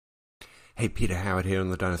Hey, Peter Howard here on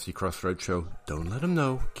the Dynasty Crossroads Show. Don't let them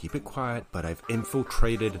know, keep it quiet, but I've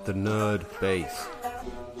infiltrated the nerd base.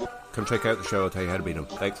 Come check out the show, I'll tell you how to beat them.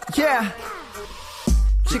 Thanks. Yeah!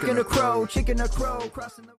 Chicken or crow,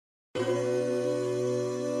 crossing the... Yeah!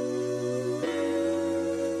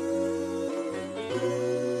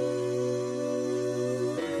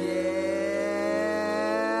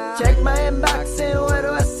 Check my inbox and what do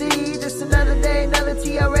I see? Just another day, another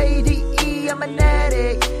TRADE. I'm an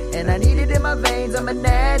addict, and I need it in my veins, I'm an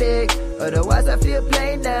addict. Otherwise I feel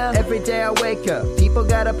plain now. Every day I wake up, people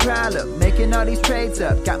got a problem, making all these trades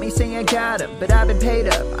up. Got me saying got 'em, but I've been paid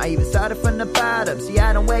up. I even started from the bottom, see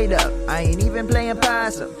I don't wait up. I ain't even playing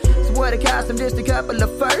possum. So what it cost them, just a couple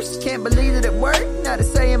of firsts. Can't believe that it worked, not to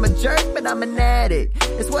say I'm a jerk, but I'm an addict.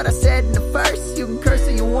 It's what I said in the first. You can curse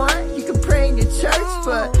if you want, you can pray in your church,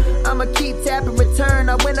 but I'ma keep tapping return.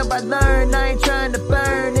 I win up, I learn, I ain't trying to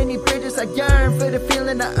burn any bridges. I yearn for the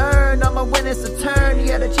feeling I earn. All my winners a turn, you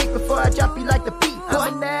gotta cheat before I drop you like the beat.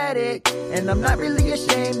 I'm an addict, and I'm not really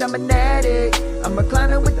ashamed. I'm an addict, I'm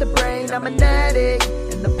reclining with the brain. I'm an addict,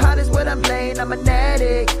 and the pot is what I'm laying. I'm an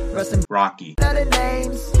addict, Russell Rocky. Other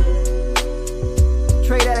names,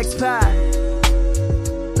 Trade Addicts Pod.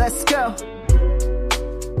 Let's go.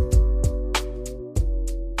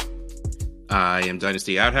 I am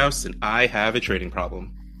Dynasty Outhouse, and I have a trading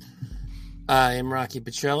problem. I am Rocky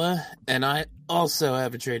Petrella, and I also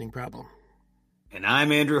have a trading problem. And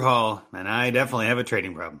I'm Andrew Hall, and I definitely have a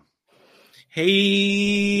trading problem.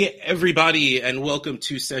 Hey, everybody, and welcome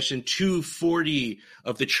to session 240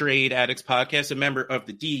 of the Trade Addicts Podcast, a member of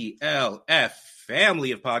the DLF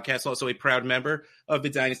family of podcasts, also a proud member of the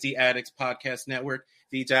Dynasty Addicts Podcast Network,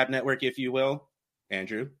 the DAP Network, if you will.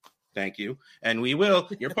 Andrew, thank you. And we will.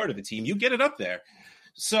 You're part of the team. You get it up there.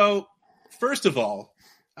 So, first of all,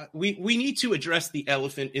 we need to address the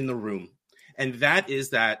elephant in the room, and that is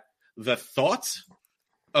that the thought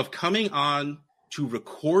of coming on to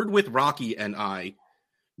record with Rocky and I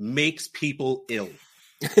makes people ill.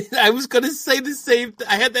 I was going to say the same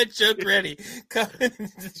I had that joke ready.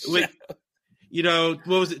 You know,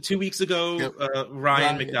 what was it, 2 weeks ago? Yep.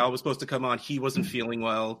 Ryan McDowell was supposed to come on. He wasn't feeling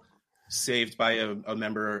well, saved by a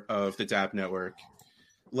member of the DAP Network.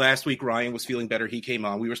 Last week, Ryan was feeling better. He came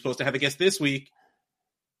on. We were supposed to have a guest this week.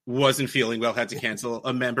 Wasn't feeling well, had to cancel.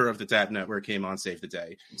 A member of the DAP Network came on, saved the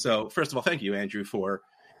day. So, first of all, thank you, Andrew, for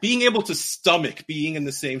being able to stomach being in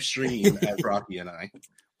the same stream as Rocky and I.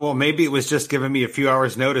 Well, maybe it was just giving me a few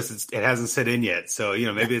hours notice. It hasn't set in yet. So,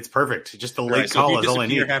 maybe it's perfect. Just a late call is all I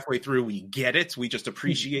need. Halfway through, we get it. We just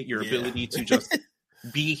appreciate your ability to just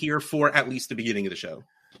be here for at least the beginning of the show.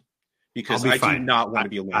 Because I do not want to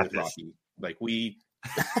be alone with Rocky. Like, we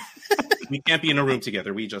can't be in a room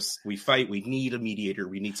together. We fight. We need a mediator.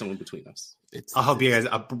 We need someone between us. I'll help you guys.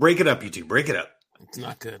 I'll break it up, you two. Break it up. It's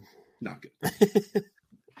not good. Not good.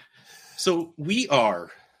 So we're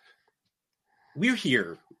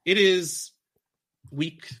here. It is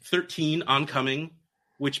week 13 oncoming,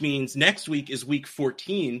 which means next week is week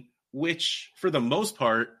 14, which for the most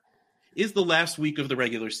part is the last week of the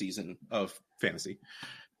regular season of fantasy.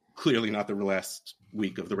 Clearly not the last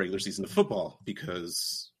week of the regular season of football,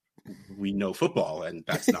 because we know football and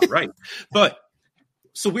that's not right. But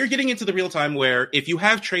so we're getting into the real time where if you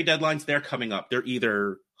have trade deadlines, they're coming up. They're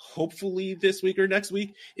either hopefully this week or next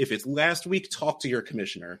week. If it's last week, talk to your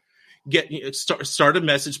commissioner. Start a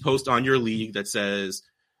message post on your league that says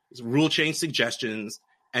rule change suggestions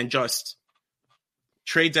and just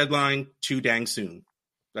trade deadline too dang soon.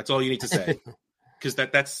 That's all you need to say. Because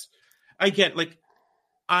that's I get, like,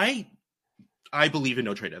 I believe in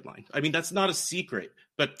no trade deadline. I mean, that's not a secret,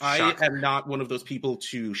 but Shocker. I am not one of those people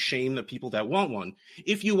to shame the people that want one.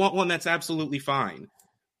 If you want one, that's absolutely fine.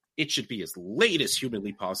 It should be as late as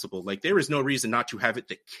humanly possible. Like, there is no reason not to have it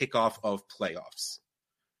the kickoff of playoffs.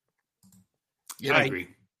 Yeah, I agree.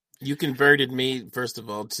 You converted me, first of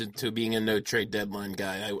all, to being a no trade deadline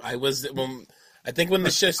guy. I was I think when the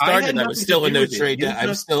show started, I was still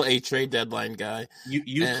I'm still a trade deadline guy.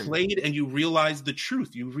 You played and you realized the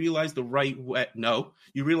truth. You realized the right way. No,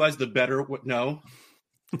 you realized the better. No,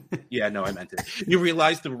 yeah, no, I meant it. You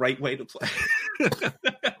realized the right way to play.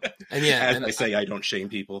 And I say, I don't shame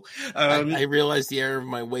people. I realized the error of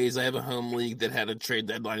my ways. I have a home league that had a trade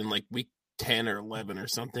deadline in like week 10 or 11 or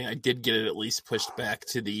something. I did get it at least pushed back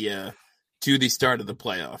to the start of the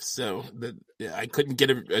playoffs. So I couldn't get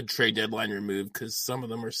a trade deadline removed because some of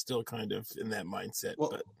them are still kind of in that mindset. Well,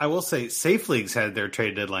 but I will say Safe Leagues had their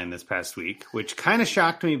trade deadline this past week, which kind of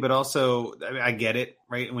shocked me, but also I get it,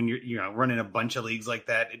 right? When you're running a bunch of leagues like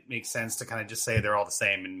that, it makes sense to kind of just say they're all the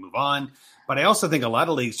same and move on. But I also think a lot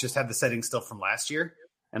of leagues just have the settings still from last year.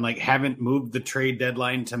 and like haven't moved the trade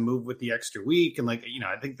deadline to move with the extra week. And like,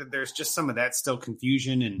 I think that there's just some of that still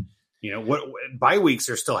confusion, and what bye weeks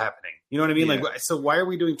are still happening. You know what I mean? Yeah. Like, so why are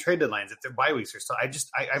we doing trade deadlines if their bye weeks are still?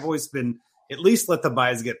 I've always been, at least let the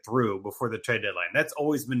buys get through before the trade deadline. That's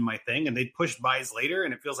always been my thing. And they push buys later,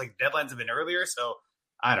 and it feels like deadlines have been earlier. So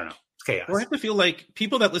I don't know. It's chaos. Or I have to feel like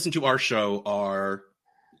people that listen to our show are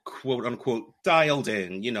quote unquote dialed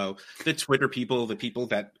in, the Twitter people, the people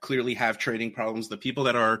that clearly have trading problems, the people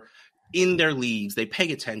that are in their leagues, they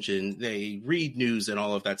pay attention, they read news and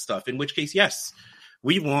all of that stuff. In which case, yes,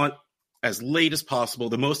 we want as late as possible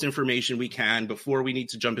the most information we can before we need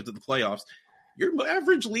to jump into the playoffs. Your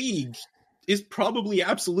average league is probably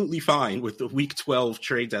absolutely fine with the week 12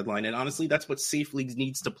 trade deadline. And honestly, that's what Safe Leagues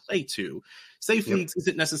needs to play to. Safe Leagues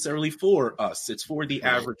isn't necessarily for us. It's for the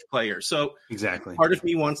average player. So exactly, part of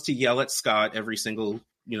me wants to yell at Scott every single,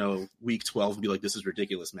 week 12 and be like, this is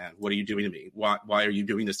ridiculous, man. What are you doing to me? Why are you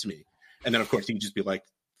doing this to me? And then of course he'd just be like,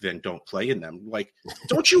 then don't play in them. Like,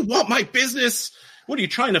 don't you want my business? What are you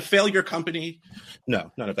trying to fail your company?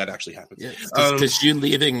 No, none of that actually happens. Because you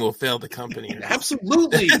leaving will fail the company.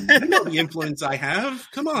 Absolutely. You know the influence I have.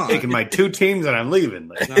 Come on. Taking my 2 teams and I'm leaving.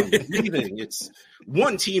 No, I'm leaving. It's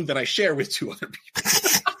one team that I share with 2 other people.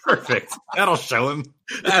 Perfect. That'll show him.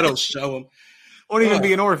 Won't even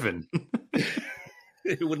be an orphan.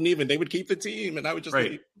 It wouldn't even. They would keep the team, and I would just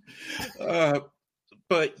leave.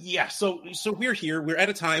 But yeah, so we're here. We're at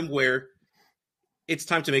a time where it's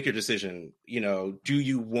time to make your decision. Do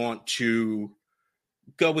you want to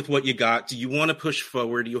go with what you got? Do you want to push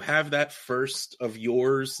forward? Do you have that first of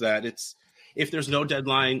yours that if there's no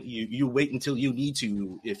deadline, you wait until you need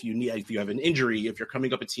to. If you have an injury, if you're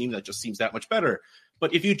coming up a team that just seems that much better.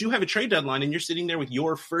 But if you do have a trade deadline and you're sitting there with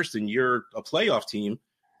your first and you're a playoff team,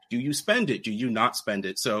 do you spend it? Do you not spend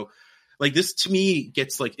it? So like this to me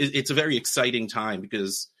gets like, it's a very exciting time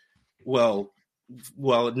because, well,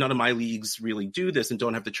 none of my leagues really do this and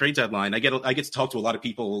don't have the trade deadline. I get to talk to a lot of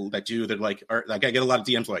people that do. That I get a lot of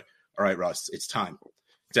DMs like, all right, Russ, it's time.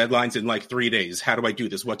 Deadline's in like 3 days. How do I do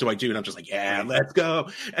this? What do I do? And I'm just like, yeah, let's go.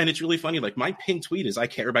 And it's really funny. Like my pinned tweet is, I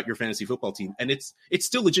care about your fantasy football team. And it's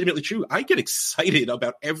still legitimately true. I get excited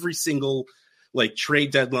about every single like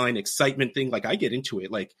trade deadline excitement thing. Like I get into it.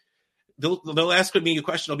 Like they'll ask me a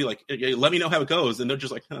question. I'll be like, let me know how it goes. And they're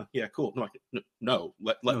just like, huh, yeah, cool. No,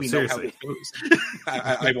 let me seriously know how it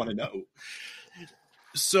goes. I want to know.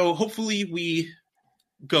 So hopefully we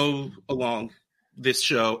go along this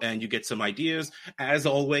show and you get some ideas. As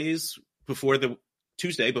always, before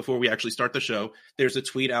we actually start the show, there's a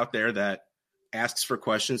tweet out there that asks for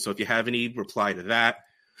questions. So if you have any, reply to that.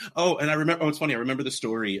 Oh, and it's funny. I remember the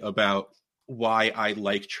story about why I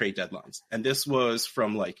like trade deadlines. And this was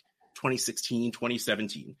from like 2016,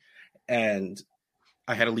 2017. And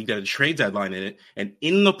I had a league that had a trade deadline in it. And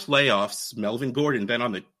in the playoffs, Melvin Gordon, then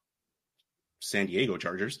on the San Diego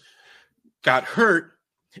Chargers, got hurt.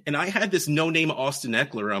 And I had this no-name Austin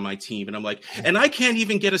Eckler on my team. And I'm like, and I can't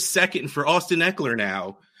even get a second for Austin Eckler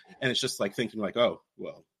now. And it's just like thinking like, oh,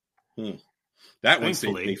 well, that one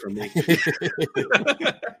saved me from me.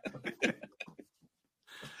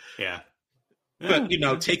 Yeah. But,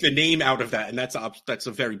 take the name out of that. And that's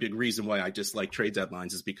a very big reason why I dislike trade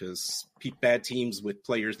deadlines, is because bad teams with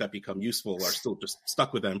players that become useful are still just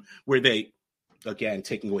stuck with them, where they, again,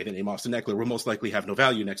 taking away the name Austin Eckler, will most likely have no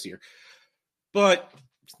value next year. But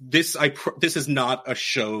this is not a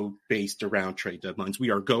show based around trade deadlines. We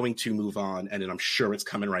are going to move on, and I'm sure it's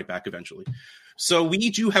coming right back eventually. So we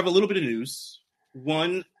do have a little bit of news.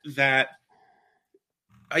 One that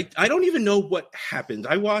I don't even know what happened.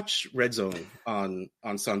 I watch Red Zone on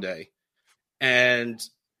Sunday, and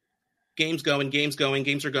games are going.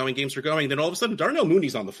 Then all of a sudden, Darnell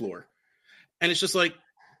Mooney's on the floor. And it's just like,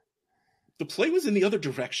 the play was in the other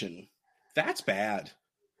direction. That's bad.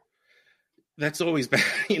 That's always bad,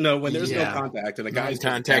 when there's no contact and a guy's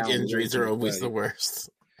contact injuries are always the worst.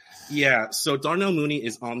 Yeah, so Darnell Mooney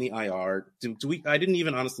is on the IR. I didn't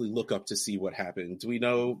even honestly look up to see what happened. Do we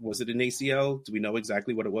know, was it an ACL? Do we know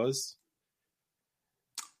exactly what it was?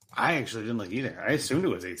 I actually didn't look either. I assumed it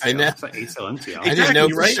was ACL. I know. It's like ACL, MCL. I didn't know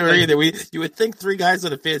for sure either. You would think 3 guys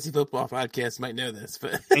on a fantasy football podcast might know this,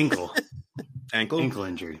 but ankle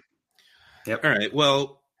injury. Yep. All right.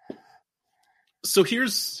 Well, so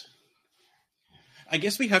I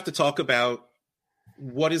guess we have to talk about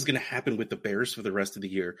what is going to happen with the Bears for the rest of the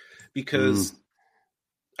year, because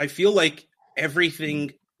I feel like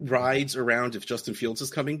everything rides around if Justin Fields is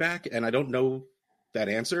coming back, and I don't know that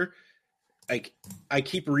answer. I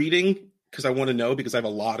keep reading because I want to know, because I have a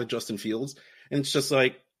lot of Justin Fields, and it's just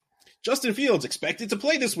like, Justin Fields expected to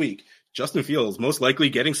play this week. Justin Fields most likely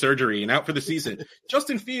getting surgery and out for the season.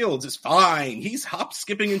 Justin Fields is fine. He's hop,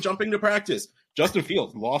 skipping, and jumping to practice. Justin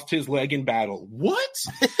Fields lost his leg in battle. What?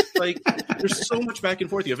 Like, there's so much back and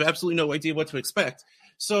forth. You have absolutely no idea what to expect.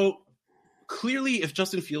 So clearly, if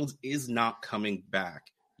Justin Fields is not coming back,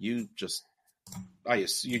 you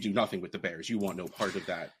do nothing with the Bears. You want no part of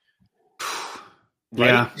that.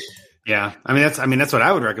 Right? Yeah. I mean, that's what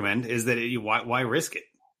I would recommend is that why risk it?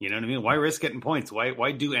 You know what I mean? Why risk getting points?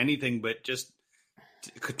 Why do anything but just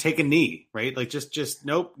take a knee, right? Like just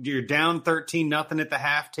nope. You're down 13-0 at the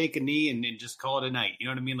half. Take a knee and just call it a night. You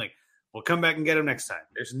know what I mean? Like, we'll come back and get him next time.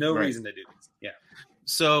 There's no reason to do this. Yeah.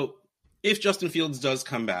 So if Justin Fields does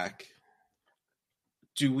come back,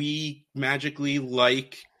 do we magically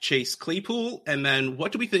like Chase Claypool? And then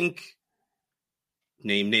what do we think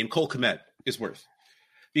name Cole Kmet is worth?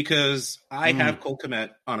 Because I have Cole Kmet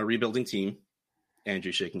on a rebuilding team.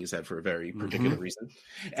 Andrew's shaking his head for a very particular reason.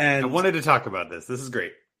 And I wanted to talk about this. This is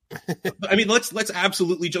great. I mean, let's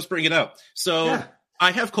absolutely just bring it up. So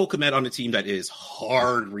I have Cole Kmet on a team that is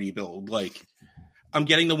hard rebuild. Like, I'm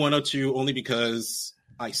getting the 102 only because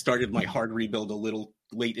I started my hard rebuild a little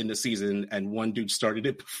late in the season and one dude started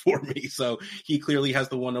it before me. So he clearly has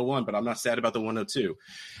the 101, but I'm not sad about the 102.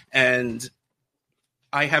 And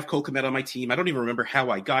I have Cole Kmet on my team. I don't even remember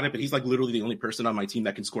how I got it, but he's like literally the only person on my team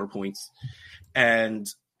that can score points. And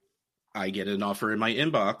I get an offer in my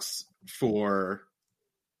inbox for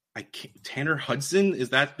Tanner Hudson. Is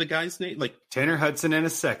that the guy's name? Like Tanner Hudson and a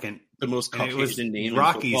second. The most Caucasian name.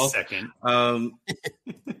 Rocky's second.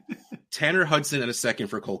 Tanner Hudson and a second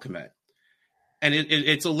for Cole Kmet. And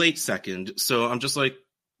it's a late second. So I'm just like,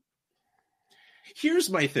 here's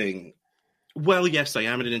my thing. Well, yes, I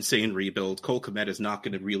am in an insane rebuild. Cole Kmet is not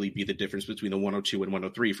going to really be the difference between the 102 and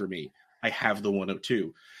 103 for me. I have the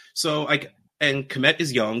 102. So and Kmet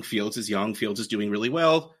is young. Fields is young. Fields is doing really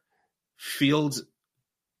well. Fields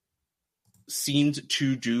seemed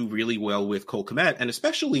to do really well with Cole Kmet. And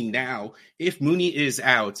especially now, if Mooney is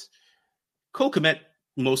out, Cole Kmet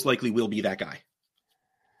most likely will be that guy.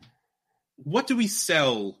 What do we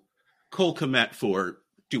sell Cole Kmet for? What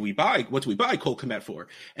do we buy Cole Kmet for?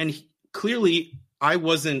 And clearly, I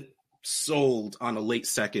wasn't sold on a late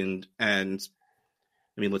second. And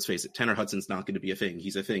I mean, let's face it, Tanner Hudson's not going to be a thing.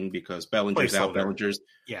 He's a thing because Bellinger's out. Bellinger's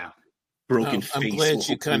broken face. I'm glad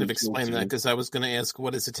you kind of explained that because I was going to ask,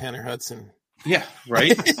 what is a Tanner Hudson? Yeah,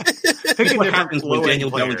 right. What happens when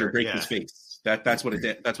Daniel Bellinger breaks his face? That's what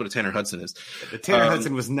a Tanner Hudson is. The Tanner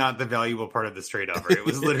Hudson was not the valuable part of this trade offer. It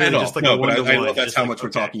was literally just like a one-to-one. I love that's how much we're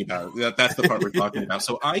talking about. That's the part we're talking about.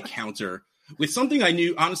 So I counter with something I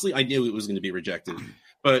knew. Honestly, I knew it was going to be rejected,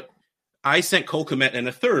 but I sent Cole Kmet and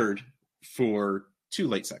a third for 2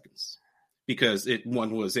 late seconds because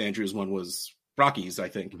one was Andrew's, one was Rocky's, I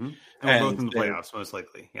think. Mm-hmm. And both in the playoffs, most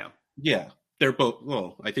likely. Yeah. Yeah. They're both,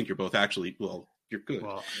 well, I think you're both actually, you're good.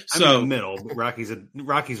 Well, I'm in the middle, but Rocky's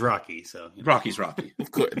Rocky, so. You know. Rocky's Rocky.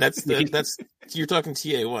 Of course. That's you're talking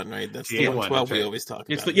TA1, right? That's the 112 we always talk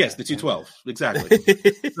about. Yes, the 212.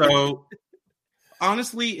 Exactly. So,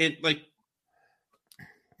 honestly,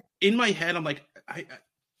 in my head, I'm like,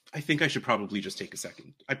 I think I should probably just take a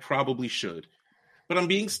second. I probably should. But I'm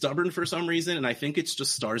being stubborn for some reason, and I think it's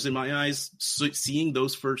just stars in my eyes seeing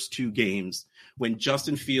those first 2 games when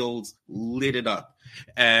Justin Fields lit it up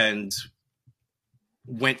and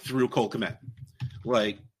went through Cole Kmet.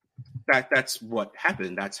 Like, that's what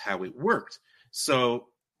happened. That's how it worked. So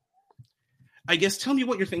I guess tell me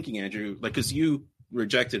what you're thinking, Andrew, because you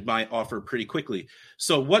rejected my offer pretty quickly.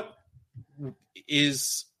 So what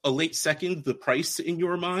is a late second the price in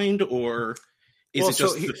your mind, or is it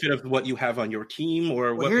just the fit of what you have on your team,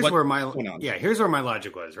 or here's where my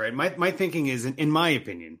logic was, right? My thinking is, in my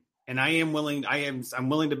opinion, and I'm willing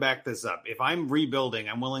to back this up. If I'm rebuilding,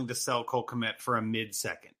 I'm willing to sell Cole Kmet for a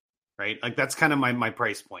mid-second, right? Like that's kind of my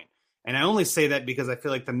price point. And I only say that because I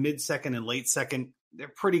feel like the mid-second and late second, they're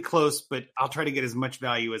pretty close, but I'll try to get as much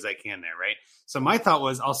value as I can there, right? So my thought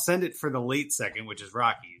was I'll send it for the late second, which is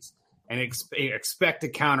Rocky's, and expect a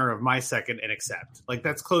counter of my second and accept. Like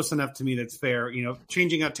that's close enough to me. That's fair. You know,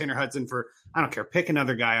 changing out Tanner Hudson for, I don't care, pick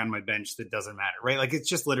another guy on my bench that doesn't matter, right? Like it's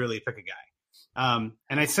just literally pick a guy.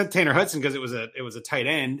 And I sent Tanner Hudson because it was a tight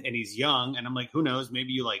end and he's young. And I'm like, who knows?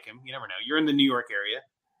 Maybe you like him. You never know. You're in the New York area.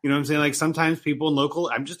 You know what I'm saying? Like sometimes people in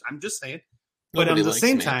local, I'm just saying, but at the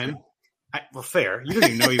same time, fair. You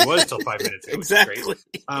didn't even know he was till 5 minutes ago. Exactly.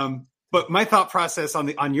 But my thought process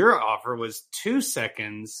on your offer was 2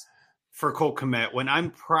 seconds for Cole Kmet when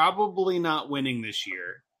I'm probably not winning this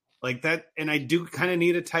year like that. And I do kind of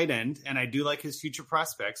need a tight end and I do like his future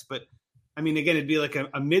prospects, but I mean, again, it'd be like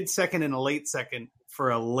a mid-second and a late second for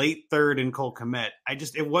a late third in Cole Kmet,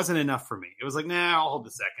 it wasn't enough for me. It was like, nah, I'll hold the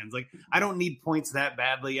seconds. Like, I don't need points that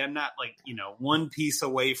badly. I'm not like, one piece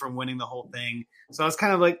away from winning the whole thing. So I was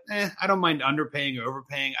kind of like, I don't mind underpaying or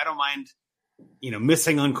overpaying. I don't mind,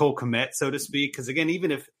 missing on Cole Kmet, so to speak. Because again, even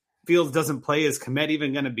if Fields doesn't play, is Kmet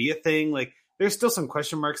even going to be a thing? Like, there's still some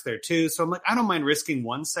question marks there too. So I'm like, I don't mind risking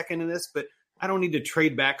 1 second in this, but I don't need to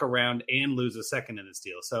trade back around and lose a second in this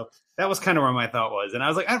deal. So that was kind of where my thought was. And I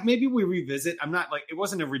was like, maybe we revisit. I'm not like, it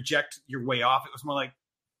wasn't a reject your way off. It was more like,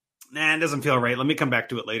 nah, it doesn't feel right. Let me come back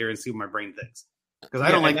to it later and see what my brain thinks. Because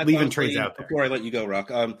I don't like leaving trades out there. Before I let you go,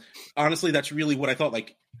 Rock, honestly, that's really what I thought.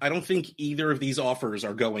 Like, I don't think either of these offers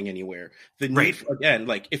are going anywhere. The need, again,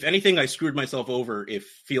 like, if anything, I screwed myself over if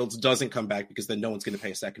Fields doesn't come back, because then no one's going to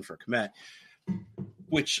pay a second for Kmet,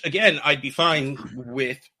 which, again, I'd be fine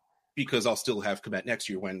with, because I'll still have Kmet next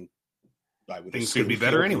year when I would things could be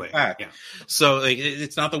better anyway. Yeah. So like,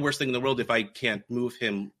 it's not the worst thing in the world if I can't move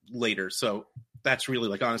him later. So that's really,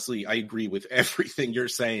 like, honestly, I agree with everything you're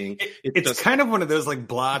saying. It's kind of one of those like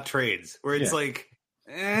blah trades where it's like,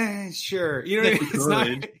 sure. You know what I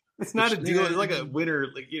mean? It's not a deal. It's like a winner,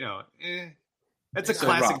 like, That's a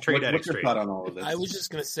classic Rob, trade what's your thought on all of this? I was just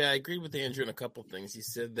going to say, I agree with Andrew in a couple things he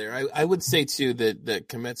said there. I would say, too, that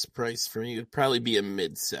Kmet's price for me would probably be a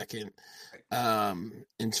mid-second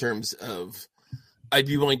in terms of I'd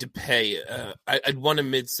be willing to pay. I'd want a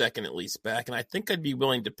mid-second at least back, and I think I'd be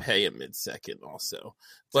willing to pay a mid-second also.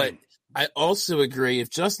 But I also agree, if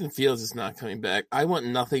Justin Fields is not coming back, I want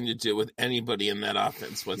nothing to do with anybody in that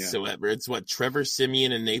offense whatsoever. Yeah. It's what Trevor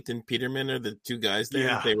Siemian and Nathan Peterman are the two guys there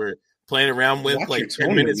that they were playing around with like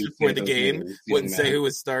 10 minutes before the game, wouldn't say who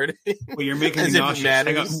was starting. Well, you're making me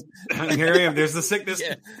nauseous. Here I am. There's the sickness.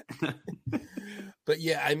 Yeah. But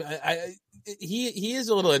yeah, he is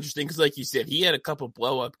a little interesting because, like you said, he had a couple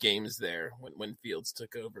blow up games there when Fields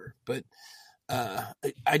took over. But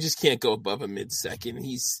I just can't go above a mid second.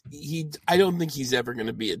 I don't think he's ever going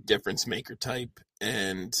to be a difference maker type,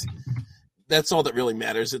 and that's all that really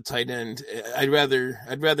matters at tight end. I'd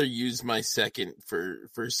rather use my second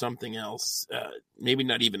for something else. Maybe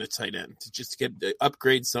not even a tight end, to just get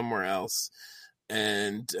upgrade somewhere else.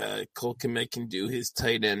 And Cole Kmet can do his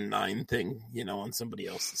tight end 9 thing, on somebody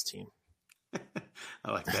else's team.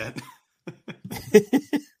 I like that.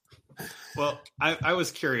 Well, I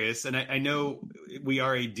was curious, and I know we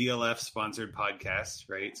are a DLF sponsored podcast,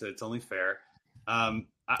 right? So it's only fair.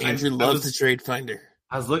 Andrew loves the trade finder.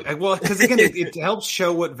 I was looking, well, because again, it helps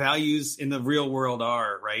show what values in the real world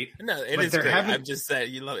are, right? No, it is great. I'm just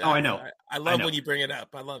saying, you love it. Oh, I know. I love when you bring it up.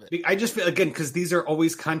 I love it. I just feel, again, because these are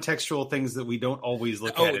always contextual things that we don't always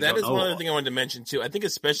look at. Oh, that is one other thing I wanted to mention, too. I think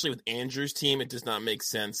especially with Andrew's team, it does not make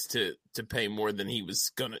sense to pay more than he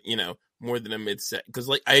was going to, more than a mid-set. Because,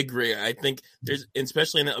 like, I agree. I think there's,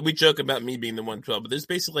 especially we joke about me being the 112, but there's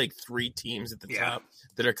basically like 3 teams at the top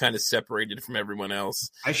that are kind of separated from everyone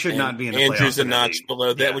else. I should not be in the Andrew's playoffs a notch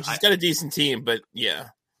below that, which has got a decent team, but yeah.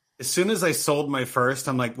 As soon as I sold my first,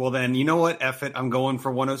 I'm like, well, then, you know what? F it. I'm going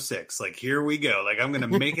for 106. Like, here we go. Like, I'm going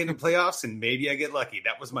to make it in playoffs, and maybe I get lucky.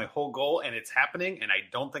 That was my whole goal, and it's happening, and I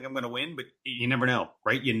don't think I'm going to win, but you never know,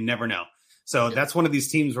 right? You never know. So that's one of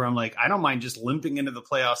these teams where I'm like, I don't mind just limping into the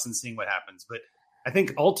playoffs and seeing what happens. But I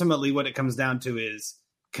think ultimately what it comes down to is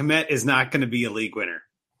Kmet is not going to be a league winner.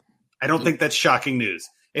 I don't think that's shocking news.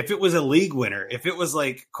 If it was a league winner, if it was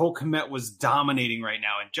like Cole Kmet was dominating right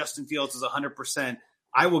now and Justin Fields is 100%,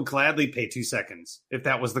 I would gladly pay 2 seconds if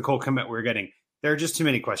that was the Cole Kmet we're getting. There are just too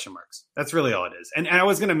many question marks. That's really all it is. And I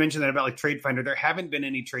was going to mention that about like Trade Finder. There haven't been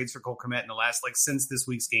any trades for Cole Kmet in the last, like, since this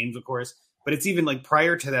week's games, of course. But it's even like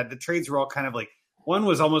prior to that, the trades were all kind of like, one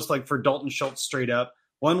was almost like for Dalton Schultz straight up.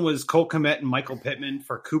 One was Cole Kmet and Michael Pittman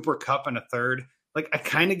for Cooper Kupp and a third. Like, I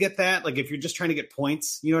kind of get that. Like, if you're just trying to get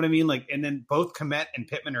points, you know what I mean? Like, and then both Kmet and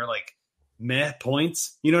Pittman are like meh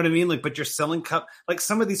points, you know what I mean? Like, but you're selling Kupp. Like,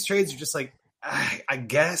 some of these trades are just like, I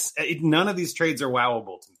guess none of these trades are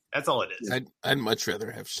wowable to me. That's all it is. I'd much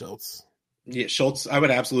rather have Schultz. Yeah, Schultz. I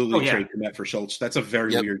would absolutely trade Kmet for Schultz. That's a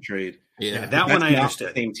very weird trade. Yeah, that one I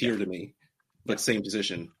understood. Same tier to me, but same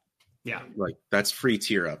position. Yeah, like that's free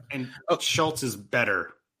tier up. And Schultz is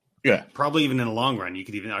better. Yeah, probably even in the long run, you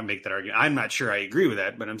could even make that argument. I'm not sure I agree with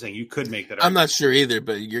that, but I'm saying you could make that argument. I'm not sure either,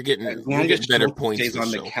 but you're getting better points. Stays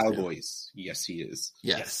on the Cowboys. Yes, he is.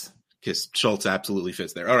 Yes. Because Schultz absolutely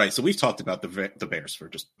fits there. All right, so we've talked about the Bears for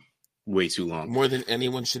just way too long. More than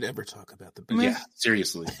anyone should ever talk about the Bears. Yeah,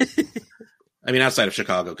 seriously. I mean, outside of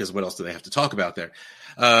Chicago, because what else do they have to talk about there?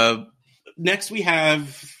 Next, we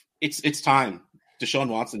have it's time. Deshaun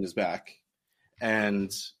Watson is back,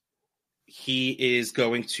 and he is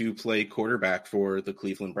going to play quarterback for the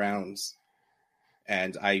Cleveland Browns.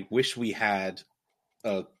 And I wish we had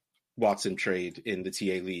a Watson trade in the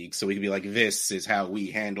TA league, so we can be like, this is how we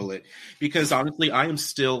handle it. Because honestly, I am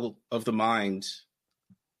still of the mind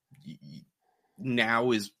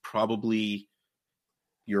now is probably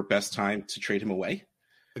your best time to trade him away.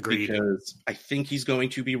 Agreed. Because I think he's going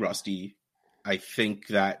to be rusty. I think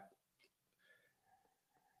that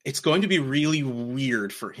it's going to be really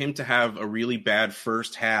weird for him to have a really bad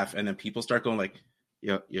first half, and then people start going like,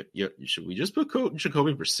 yeah, should we just put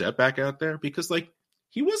Jacoby Brissett back out there? Because, like,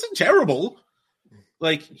 he wasn't terrible.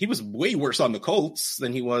 Like, he was way worse on the Colts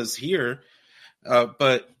than he was here.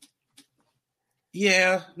 But,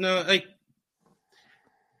 yeah, no, like,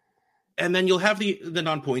 and then you'll have the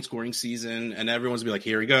non-point scoring season, and everyone's going to be like,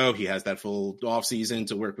 here we go. He has that full off season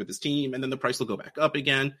to work with his team, and then the price will go back up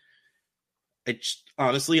again.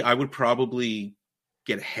 Honestly, I would probably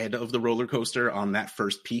get ahead of the roller coaster on that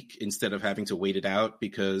first peak instead of having to wait it out,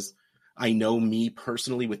 because I know me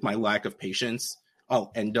personally, with my lack of patience,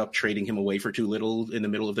 I'll end up trading him away for too little in the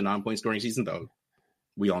middle of the non-point scoring season, though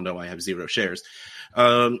we all know I have 0 shares.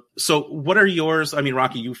 So what are yours? I mean,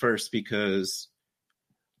 Rocky, you first, because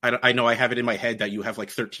I know I have it in my head that you have like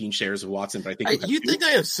 13 shares of Watson, but I think you think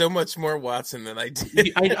I have so much more Watson than I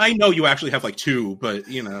did. I know you actually have like 2, but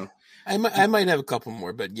you know. I might have a couple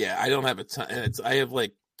more, but yeah, I don't have a ton. I have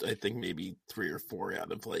like, I think maybe 3 or 4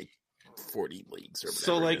 out of like 40 leagues or whatever.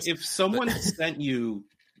 So like, if someone sent you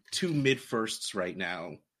 2 mid-firsts right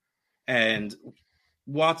now, and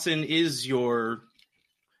Watson is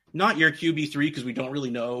not your QB3, because we don't really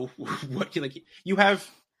know what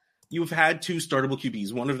you've had 2 startable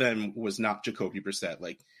QBs. One of them was not Jacoby Brissett.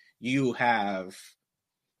 Like, you have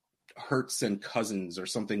Hurts and Cousins or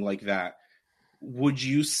something like that. Would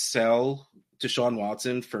you sell Deshaun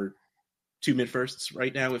Watson for 2 mid-firsts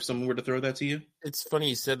right now if someone were to throw that to you? It's funny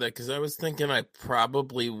you said that, because I was thinking I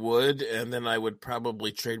probably would, and then I would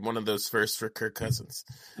probably trade one of those first for Kirk Cousins.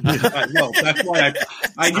 No, that's why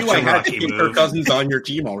I knew I had to get Kirk Cousins on your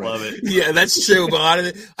team already. Love it. Yeah, that's true.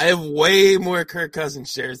 But I have way more Kirk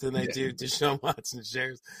Cousins shares than I do Deshaun Watson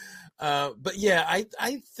shares. But yeah,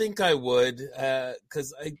 I think I would,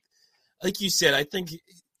 because like you said, I think.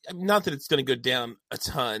 Not that it's going to go down a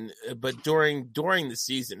ton, but during the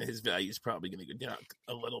season, his value is probably going to go down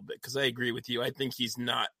a little bit, because I agree with you. I think he's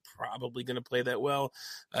not probably going to play that well.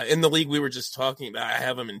 In the league we were just talking about, I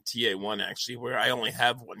have him in TA1 actually, where I only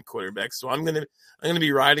have 1 quarterback. So I'm going to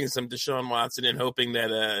be riding some Deshaun Watson and hoping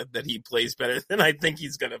that he plays better than I think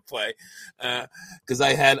he's going to play. Because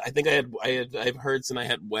I have Hurts and I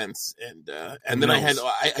had Wentz, and then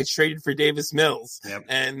I traded for Davis Mills, yep.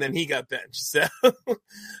 And then he got benched. So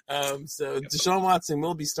Deshaun Watson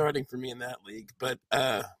will be starting for me in that league, but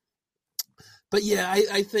yeah,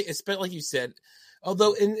 I think, especially like you said,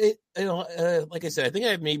 although like I said, I think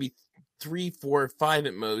I have maybe 3, 4, 5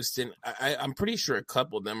 at most, and I'm pretty sure a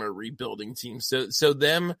couple of them are rebuilding teams. So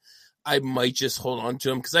them, I might just hold on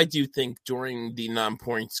to him, because I do think during the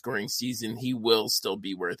non-point scoring season, he will still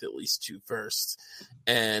be worth at least 2 firsts,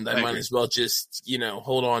 and I might as well just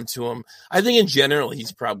hold on to him. I think in general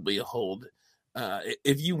he's probably a hold.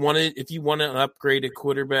 If you want to upgrade a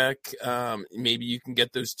quarterback, maybe you can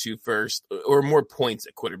get those 2 first, or more points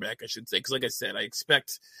at quarterback, I should say. Because like I said,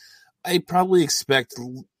 I probably expect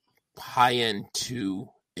high-end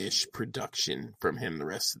 2-ish production from him the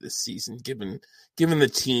rest of this season, given the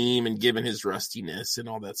team and given his rustiness and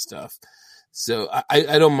all that stuff. So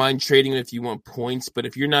I don't mind trading if you want points, but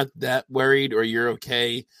if you're not that worried, or you're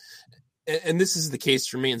okay, and this is the case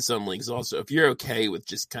for me in some leagues also, if you're okay with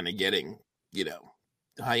just kind of getting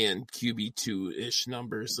high-end QB2-ish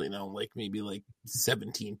numbers, like maybe like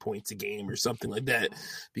 17 points a game or something like that,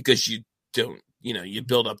 because you don't, you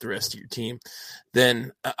build up the rest of your team,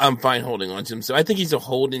 then I'm fine holding on to him. So I think he's a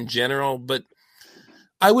hold in general, but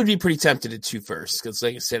I would be pretty tempted at 2 firsts, because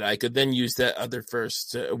like I said, I could then use that other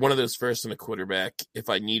first, one of those first on a quarterback if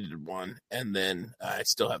I needed one, and then I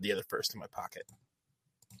still have the other first in my pocket.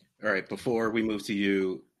 All right, before we move to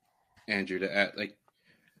you, Andrew, to add,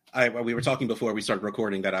 we were talking before we started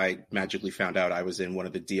recording that I magically found out I was in one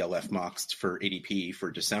of the DLF mocks for ADP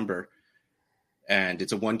for December, and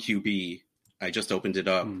it's a 1 QB. I just opened it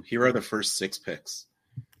up. Here are the first 6 picks: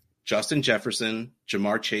 Justin Jefferson,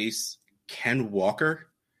 Jamar Chase, Ken Walker,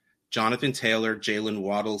 Jonathan Taylor, Jalen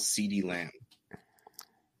Waddle, CeeDee Lamb.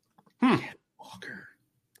 Ken Walker.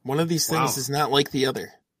 One of these things is not like the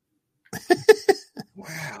other.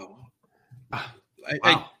 Wow.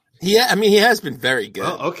 He has been very good.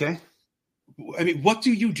 Oh, okay. I mean, what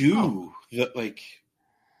do you do?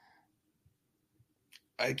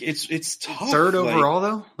 It's tough. 3rd overall,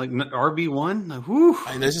 though? Like RB1? Whew.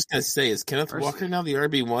 I was just going to say, is Kenneth Walker now the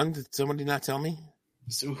RB1? Did somebody not tell me?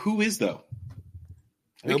 So who is, though?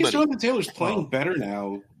 Because Nobody. Jonathan Taylor's playing Well, better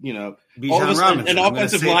now. You know, Bijan all of a sudden, Robinson. an I'm gonna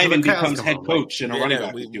offensive say it till lineman the cows becomes come head home. coach, and a Yeah, running no,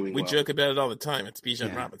 back is doing we well. joke about it all the time. It's Bijan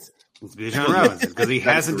Yeah. Robinson. It's Bijan Robinson because he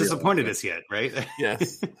That's hasn't the real disappointed answer. us yet, right?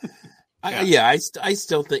 Yes. Yeah. I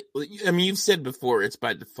still think. I mean, you've said before it's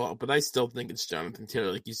by default, but I still think it's Jonathan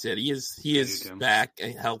Taylor. Like you said, he is do too. back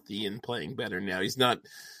and healthy and playing better now. He's not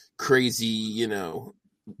crazy,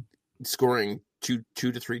 scoring two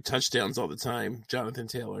to three touchdowns all the time, Jonathan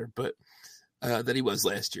Taylor, but that he was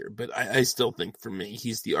last year. But I still think for me,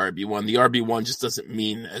 he's the RB1. The RB1 just doesn't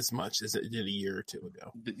mean as much as it did a year or two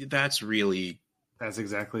ago. That's really That's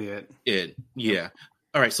exactly it. it. Yeah.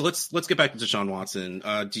 All right. So let's get back to Deshaun Watson.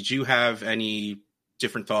 Did you have any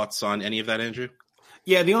different thoughts on any of that, Andrew?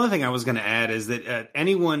 Yeah, the only thing I was going to add is that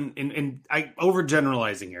anyone, and I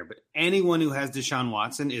overgeneralizing here, but anyone who has Deshaun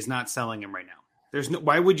Watson is not selling him right now.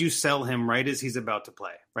 Why would you sell him right as he's about to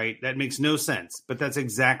play? Right, that makes no sense. But that's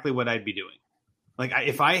exactly what I'd be doing. Like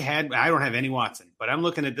I don't have any Watson, but I'm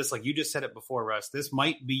looking at this like you just said it before, Russ. This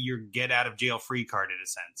might be your get out of jail free card in a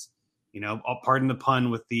sense. I'll pardon the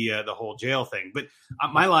pun with the whole jail thing. But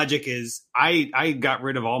my logic is I got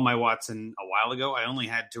rid of all my Watson a while ago. I only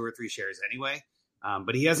had 2 or 3 shares anyway.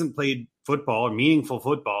 But he hasn't played football or meaningful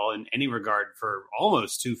football in any regard for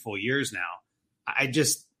almost 2 full years now.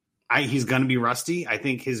 He's going to be rusty. I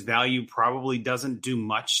think his value probably doesn't do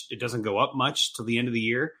much. It doesn't go up much till the end of the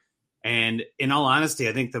year. And in all honesty,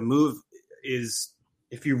 I think the move is,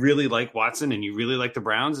 if you really like Watson and you really like the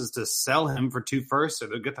Browns, is to sell him for 2 firsts, so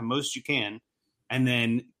they'll get the most you can. And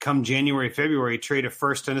then come January, February, trade a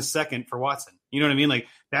first and a second for Watson. You know what I mean? Like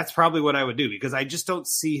that's probably what I would do because I just don't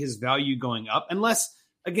see his value going up unless,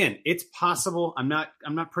 again, it's possible. I'm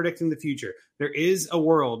not predicting the future. There is a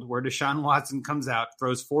world where Deshaun Watson comes out,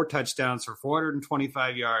 throws 4 touchdowns for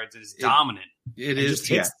 425 yards, and is dominant. It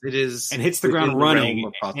is, it is, and hits the ground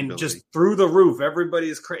running and just through the roof. Everybody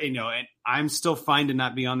is crazy, and I'm still fine to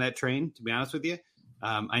not be on that train, to be honest with you.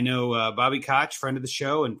 I know Bobby Koch, friend of the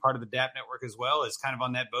show and part of the DAP network as well, is kind of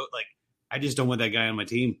on that boat. Like, I just don't want that guy on my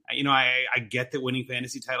team. I get that winning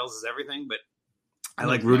fantasy titles is everything, but I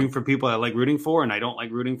like rooting for people I like rooting for, and I don't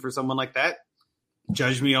like rooting for someone like that.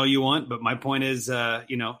 Judge me all you want, but my point is,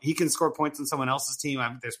 he can score points on someone else's team.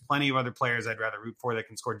 There's plenty of other players I'd rather root for that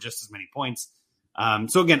can score just as many points.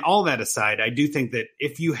 So again, all that aside, I do think that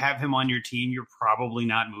if you have him on your team, you're probably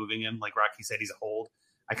not moving him. Like Rocky said, he's a hold.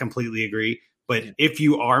 I completely agree. But if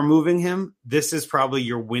you are moving him, this is probably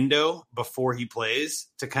your window before he plays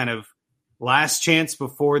to kind of last chance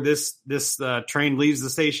before this train leaves the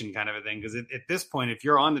station kind of a thing. Because at this point, if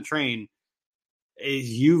you're on the train,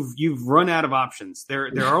 you've run out of options. There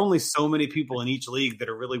are only so many people in each league that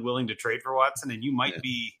are really willing to trade for Watson, and you might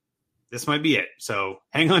be. This might be it. So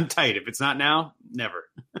hang on tight. If it's not now, never.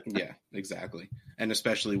 Yeah, exactly. And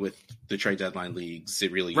especially with the trade deadline leagues,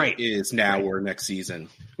 it really Right. is now or next season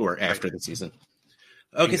or after the season.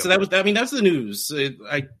 Okay, so that's the news.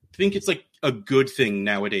 I think it's like a good thing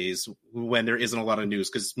nowadays when there isn't a lot of news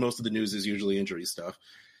because most of the news is usually injury stuff.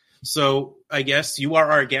 So I guess you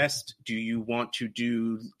are our guest. Do you want to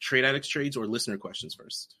do Trade Addicts trades or listener questions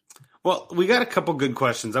first? Well, we got a couple good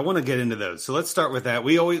questions. I want to get into those. So let's start with that.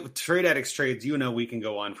 We always Trade Addicts trades. We can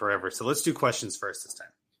go on forever. So let's do questions first this time.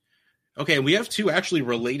 Okay, we have 2 actually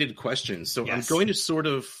related questions. So Yes. I'm going to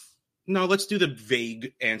let's do the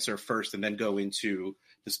vague answer first and then go into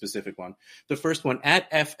the specific one. The first one, at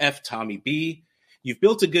FF Tommy B, you've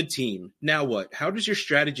built a good team. Now what? How does your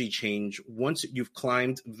strategy change once you've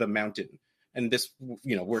climbed the mountain? And this,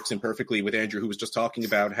 works in perfectly with Andrew, who was just talking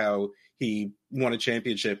about how he won a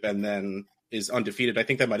championship and then is undefeated. I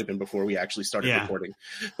think that might have been before we actually started recording.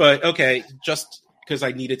 But okay, just because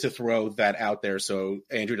I needed to throw that out there so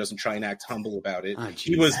Andrew doesn't try and act humble about it.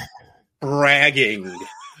 He was bragging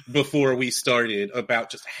before we started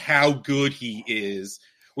about just how good he is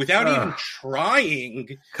without even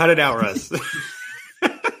trying. Cut it out, Russ.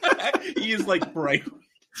 He is like bright.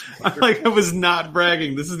 I was not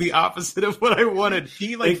bragging. This is the opposite of what I wanted.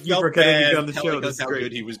 He Thank you felt for cutting me bad down the show. telling This us is how great.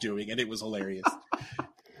 good he was doing, and it was hilarious.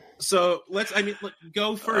 So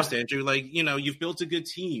go first, Andrew. You've built a good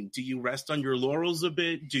team. Do you rest on your laurels a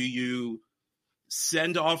bit? Do you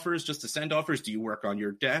send offers just to send offers? Do you work on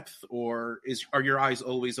your depth, or are your eyes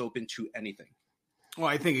always open to anything? Well,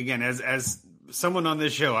 I think again, as someone on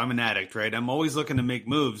this show, I'm an addict, right? I'm always looking to make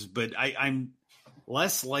moves, but I'm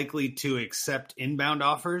less likely to accept inbound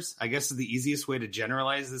offers. I guess is the easiest way to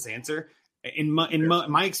generalize this answer. In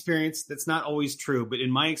my experience, that's not always true, but in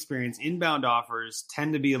my experience, inbound offers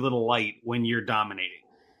tend to be a little light when you're dominating.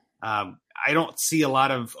 I don't see a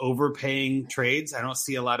lot of overpaying trades. I don't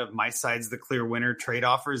see a lot of my side's the clear winner trade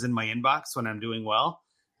offers in my inbox when I'm doing well.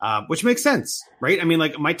 which makes sense, right? I mean,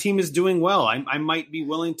 like my team is doing well. I might be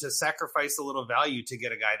willing to sacrifice a little value to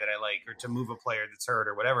get a guy that I like or to move a player that's hurt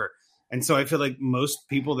or whatever. And so I feel like most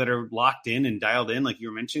people that are locked in and dialed in, like you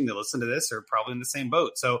were mentioning, that listen to this are probably in the same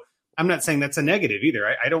boat. So I'm not saying that's a negative either.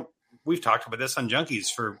 I don't. We've talked about this on Junkies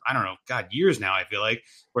for, I don't know, years now, I feel like,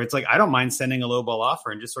 where it's like, I don't mind sending a low ball offer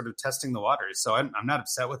and just sort of testing the waters. So I'm not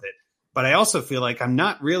upset with it. But I also feel like I'm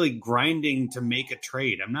not really grinding to make a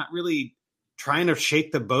trade. I'm not really trying to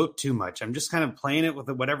shake the boat too much. I'm just kind of playing it with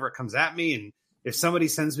whatever it comes at me. And if somebody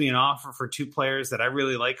sends me an offer for 2 players that I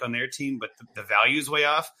really like on their team, but the value is way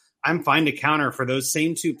off, I'm fine to counter for those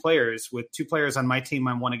same 2 players with 2 players on my team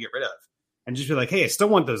I want to get rid of. And just be like, hey, I still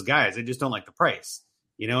want those guys. I just don't like the price.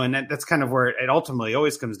 And that's kind of where it ultimately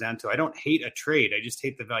always comes down to. I don't hate a trade. I just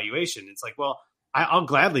hate the valuation. It's like, well, I'll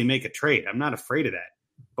gladly make a trade. I'm not afraid of that.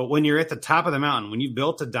 But when you're at the top of the mountain, when you've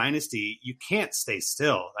built a dynasty, you can't stay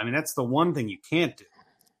still. I mean, that's the one thing you can't do.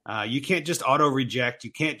 You can't just auto reject.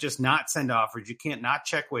 You can't just not send offers. You can't not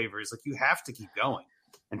check waivers. Like, you have to keep going.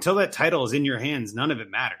 Until that title is in your hands, none of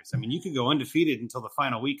it matters. I mean, you could go undefeated until the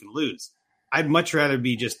final week and lose. I'd much rather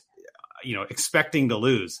be just expecting to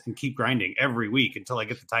lose and keep grinding every week until I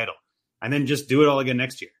get the title and then just do it all again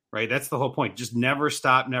next year. Right. That's the whole point. Just never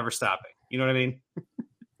stop, never stopping. You know what I mean?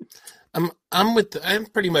 I'm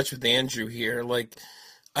pretty much with Andrew here. Like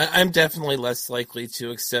I'm definitely less likely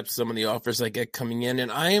to accept some of the offers I get coming in.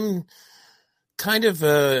 And I am kind of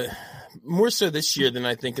more so this year than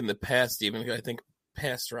I think in the past, even I think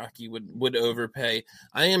past Rocky would overpay.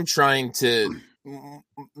 I am trying to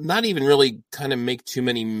not even really kind of make too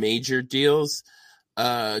many major deals,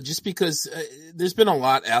 just because there's been a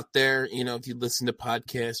lot out there. If you listen to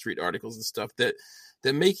podcasts, read articles and stuff, that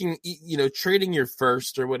making, trading your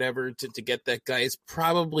first or whatever to get that guy is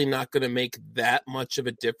probably not going to make that much of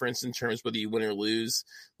a difference in terms of whether you win or lose.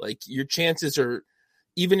 Like, your chances are,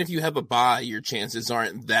 even if you have a bye, your chances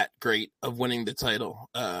aren't that great of winning the title.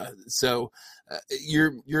 So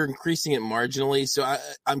you're increasing it marginally. So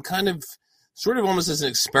I'm kind of sort of almost as an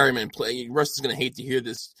experiment. Russ is going to hate to hear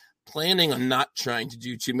this. Planning on not trying to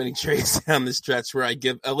do too many trades down the stretch where I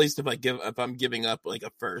give, at least if I'm giving up like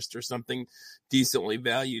a first or something decently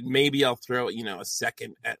valued, maybe I'll throw, a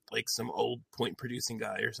second at like some old point producing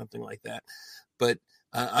guy or something like that. But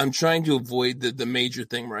I'm trying to avoid the major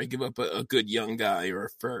thing where I give up a good young guy or a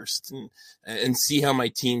first and see how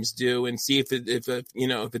my teams do and see if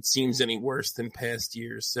it seems any worse than past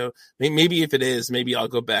years. So maybe if it is, maybe I'll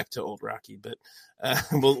go back to old Rocky, but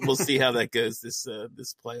we'll see how that goes this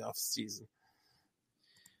playoff season.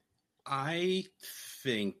 I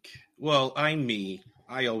think,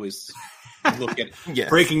 I always look at yes.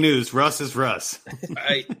 Breaking news: Russ is Russ.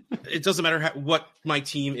 It doesn't matter what my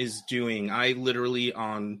team is doing. I literally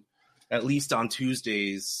at least on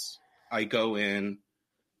Tuesdays, I go in.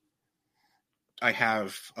 I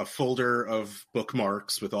have a folder of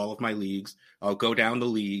bookmarks with all of my leagues. I'll go down the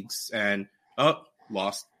leagues and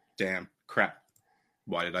lost. Damn, crap.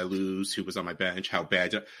 Why did I lose? Who was on my bench? How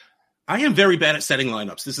bad? I am very bad at setting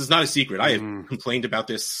lineups. This is not a secret. I have complained about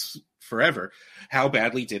this forever. How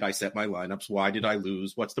badly did I set my lineups? Why did I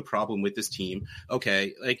lose? What's the problem with this team?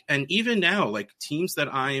 Okay. And even now, teams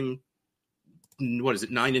that I'm,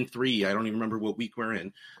 9-3. I don't even remember what week we're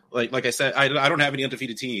in. Like I said, I don't have any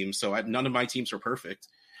undefeated teams. So none of my teams are perfect.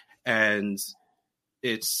 And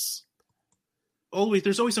there's always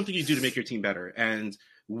something you do to make your team better. And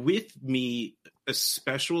with me,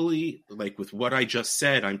 especially with what I just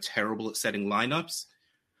said, I'm terrible at setting lineups.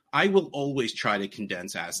 I will always try to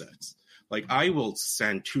condense assets. I will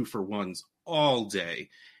send 2-for-1s all day.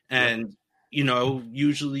 And,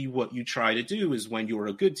 usually what you try to do is when you're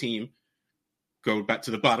a good team, go back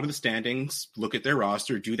to the bottom of the standings, look at their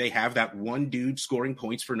roster. Do they have that one dude scoring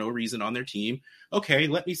points for no reason on their team? Okay,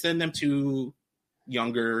 let me send them to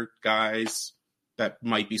younger guys that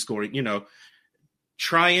might be scoring,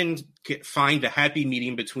 try and find a happy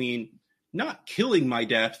medium between not killing my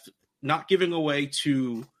depth, not giving away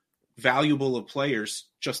too valuable of players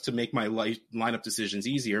just to make my lineup decisions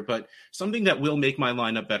easier, but something that will make my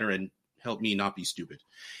lineup better and help me not be stupid.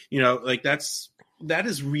 That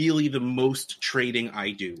is really the most trading I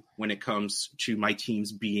do when it comes to my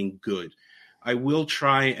teams being good. I will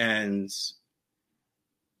try and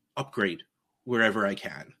upgrade wherever I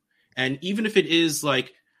can. And even if it is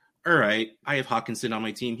all right, I have Hawkinson on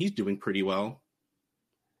my team. He's doing pretty well.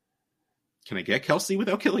 Can I get Kelsey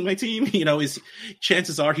without killing my team?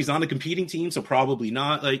 Chances are he's on a competing team, so probably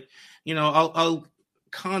not. I'll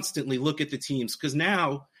constantly look at the teams because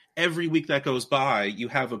now every week that goes by, you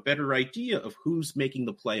have a better idea of who's making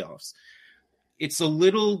the playoffs. It's a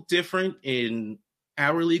little different in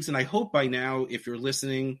our leagues, and I hope by now, if you're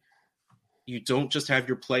listening, you don't just have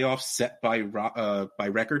your playoffs set by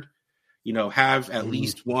record. Have at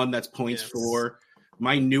least one that's points for.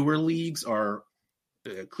 My newer leagues are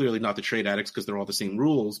clearly not the Trade Addicts because they're all the same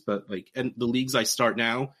rules, but and the leagues I start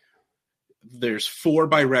now, there's 4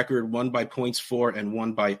 by record, 1 by points for, and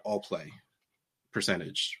 1 by all play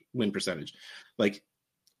win percentage.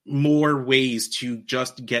 More ways to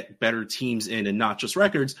just get better teams in and not just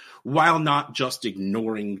records, while not just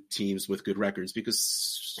ignoring teams with good records,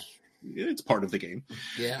 because it's part of the game.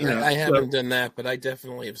 Yeah, I haven't done that, but I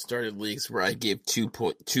definitely have started leagues where I gave 2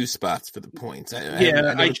 spots for the points. I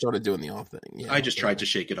never started doing the all thing. Yeah, I just tried to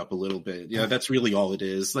shake it up a little bit. Yeah, that's really all it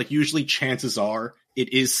is. Usually chances are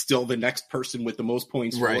it is still the next person with the most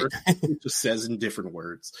points for. It just says in different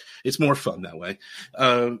words. It's more fun that way.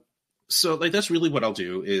 So that's really what I'll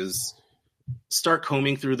do, is start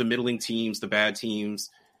combing through the middling teams, the bad teams,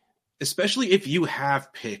 especially if you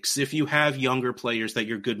have picks, if you have younger players that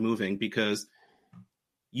you're good moving, because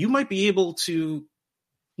you might be able to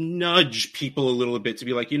nudge people a little bit to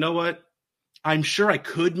be like, you know what? I'm sure I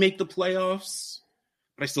could make the playoffs,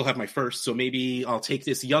 but I still have my first. So maybe I'll take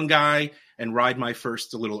this young guy and ride my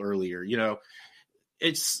first a little earlier.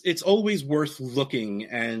 It's always worth looking.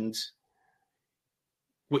 And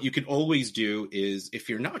what you can always do is, if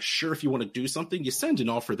you're not sure if you want to do something, you send an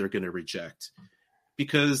offer they're going to reject.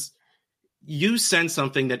 Because you send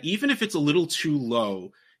something that, even if it's a little too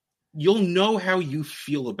low, you'll know how you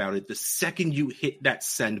feel about it the second you hit that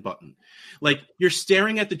send button. You're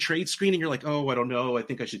staring at the trade screen and you're like, oh, I don't know. I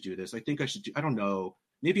think I should do this. I don't know.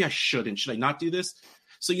 Maybe I shouldn't. Should I not do this?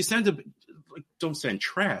 So you send don't send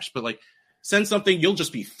trash, but send something you'll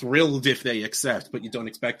just be thrilled if they accept, but you don't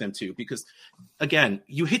expect them to, because again,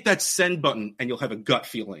 you hit that send button and you'll have a gut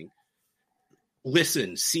feeling.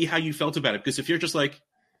 Listen, see how you felt about it. Because if you're just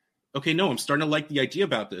okay, no, I'm starting to like the idea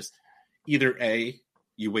about this, either A,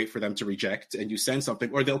 you wait for them to reject and you send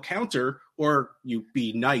something, or they'll counter, or you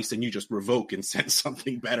be nice and you just revoke and send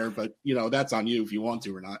something better. But that's on you if you want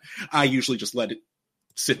to or not. I usually just let it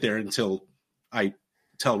sit there until I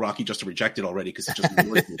tell Rocky just to reject it already, because it just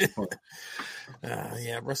annoys me.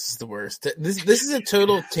 Yeah, Russ is the worst. This is a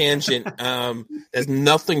total tangent. Has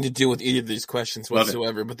nothing to do with either of these questions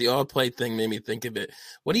whatsoever, but the all play thing made me think of it.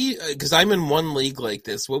 What do you, because I'm in one league like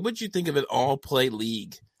this, what would you think of an all play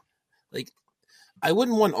league? I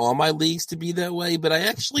wouldn't want all my leagues to be that way, but I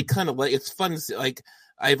actually kind of it's fun to see,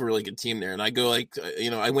 I have a really good team there, and I go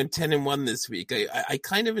I went 10-1 this week. I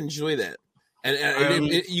kind of enjoy that. And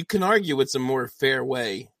you can argue it's a more fair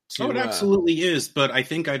way to... it absolutely is, but I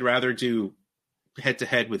think I'd rather do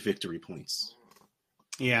head-to-head with victory points.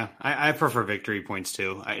 Yeah, I prefer victory points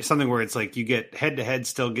too. Something where it's you get head-to-head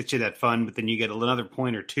still gets you that fun, but then you get another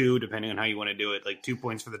point or two, depending on how you want to do it, 2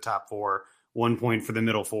 points for the top 4, 1 point for the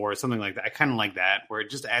middle 4, something like that. I kind of like that, where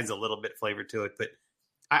it just adds a little bit flavor to it. But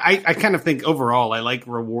I kind of think overall I like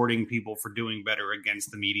rewarding people for doing better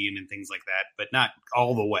against the median and things like that, but not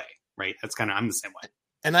all the way. Right, that's I'm the same way.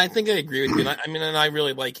 And I think I agree with you. And I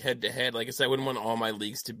really like head to head. Like I said, I wouldn't want all my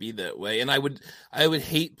leagues to be that way. And I would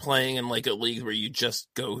hate playing in a league where you just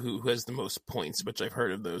go who has the most points, which I've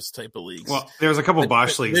heard of those type of leagues. Well, there's a couple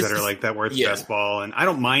Bosch leagues that are like that where it's best ball, and I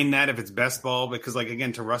don't mind that if it's best ball, because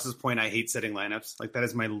again, to Russ's point, I hate setting lineups. That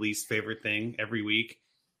is my least favorite thing every week.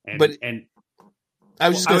 And I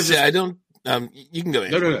was just going to say, I don't. You can go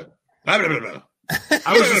ahead. No.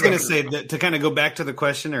 I was just going to say that to kind of go back to the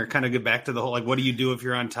question, or kind of get back to the whole, what do you do if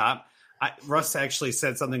you're on top? Russ actually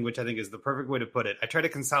said something which I think is the perfect way to put it. I try to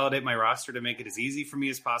consolidate my roster to make it as easy for me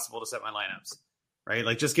as possible to set my lineups,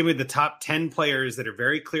 right? Just give me the top 10 players that are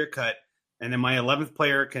very clear cut, and then my 11th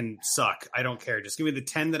player can suck. I don't care. Just give me the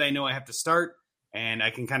 10 that I know I have to start, and I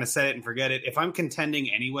can kind of set it and forget it. If I'm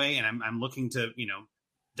contending anyway, and I'm looking to,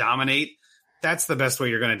 dominate, that's the best way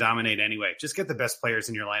you're going to dominate anyway. Just get the best players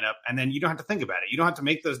in your lineup, and then you don't have to think about it. You don't have to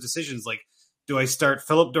make those decisions do I start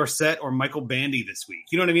Philip Dorsett or Michael Bandy this week?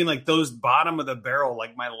 You know what I mean? Those bottom of the barrel,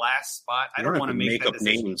 my last spot. I don't want to make up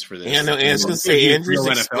names for this. Yeah, no, I was going to say, Andrew's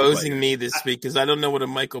exposing me this week because I don't know what a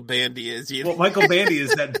Michael Bandy is either. Well, Michael Bandy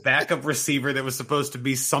is that backup receiver that was supposed to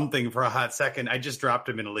be something for a hot second. I just dropped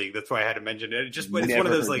him in a league. That's why I had to mention it. It's one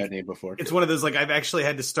of those that name before. It's one of those I've actually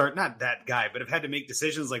had to start, not that guy, but I've had to make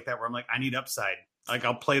decisions like that where I'm I need upside.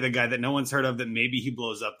 I'll play the guy that no one's heard of that maybe he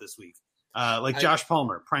blows up this week. Josh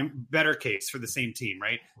Palmer, better case for the same team,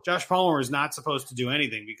 right? Josh Palmer is not supposed to do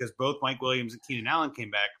anything because both Mike Williams and Keenan Allen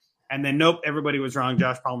came back, and then nope, everybody was wrong.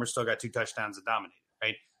 Josh Palmer still got 2 touchdowns and dominated,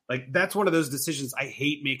 right? That's one of those decisions. I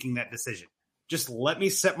hate making that decision. Just let me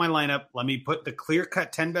set my lineup. Let me put the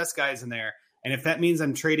clear-cut 10 best guys in there, And if that means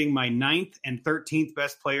I'm trading my 9th and 13th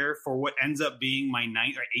best player for what ends up being my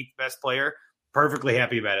 9th or 8th best player, perfectly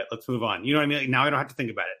happy about it. Let's move on. You know what I mean? Like, now I don't have to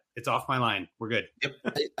think about it. It's off my line. We're good.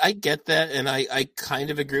 Yep. I get that, and I kind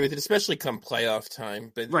of agree with it, especially come playoff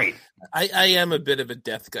time. But Right. I am a bit of a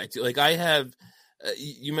depth guy too. Like I have,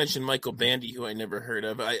 you mentioned Michael Bandy, who I never heard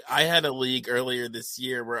of. I had a league earlier this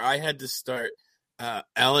year where I had to start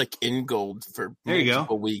Alec Ingold for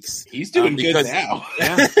multiple weeks. He's doing good now.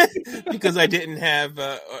 Yeah. Because I didn't have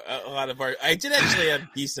a lot of I did actually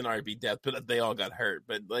have decent RB depth, but they all got hurt.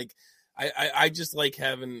 But like I just like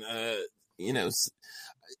having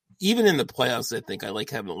even in the playoffs, I think I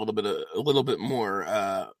like having a little bit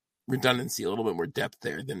more redundancy, a little bit more depth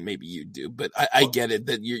there than maybe you do. But I get it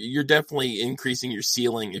that you're definitely increasing your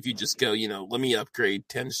ceiling if you just go, let me upgrade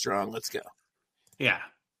 10 strong. Let's go. Yeah.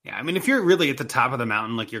 Yeah. I mean, if you're really at the top of the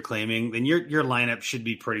mountain, like you're claiming, then your lineup should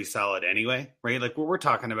be pretty solid anyway, right? Like we're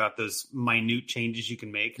talking about those minute changes you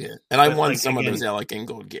can make. Yeah. And I won like, some of those Alec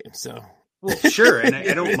Ingold games. So. Well, sure. And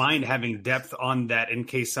I don't mind having depth on that in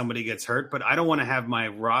case somebody gets hurt, but I don't want to have my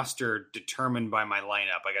roster determined by my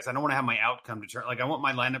lineup. I guess I don't want to have my outcome determined. Like I want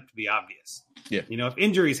my lineup to be obvious. Yeah. If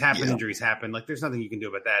injuries happen, injuries happen. Like there's nothing you can do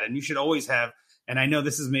about that. And you should always have, and I know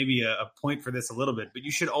this is maybe a point for this a little bit, but you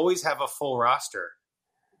should always have a full roster.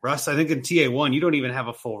 Russ, I think in TA1, you don't even have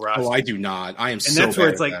a full roster. Oh, I do not. I am and so that's where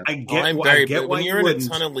bad it's like, at I that. get, why when you're you in a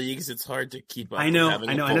wouldn't. ton of leagues, it's hard to keep up. I know.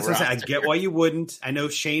 And That's what I'm saying. I get roster. why you wouldn't. I know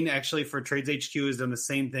Shane actually for Trades HQ has done the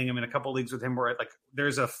same thing. I'm in a couple leagues with him where like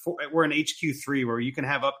we're in HQ3 where you can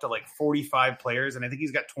have up to like 45 players, and I think he's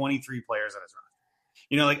got 23 players on his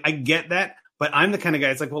roster. Like I get that, but I'm the kind of guy.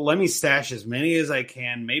 It's like, well, let me stash as many as I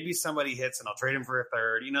can. Maybe somebody hits, and I'll trade him for a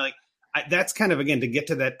third. That's kind of again to get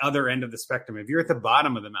to that other end of the spectrum. If you're at the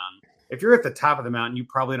bottom of the mountain. If you're at the top of the mountain, you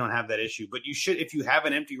probably don't have that issue, but you should, if you have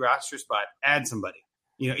an empty roster spot, add somebody.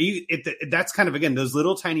 That's kind of, again, those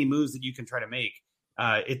little tiny moves that you can try to make.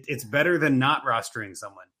 It's better than not rostering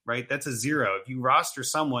someone, right? That's a zero. If you roster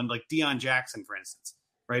someone like Deion Jackson, for instance,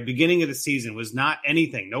 right? Beginning of the season was not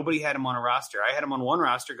anything. Nobody had him on a roster. I had him on one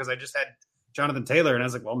roster because I just had Jonathan Taylor, and I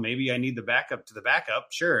was like, well, maybe I need the backup to the backup.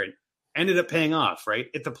 Sure. And ended up paying off, right?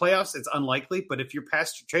 At the playoffs, it's unlikely, but if you're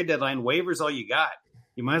past your trade deadline, waivers all you got.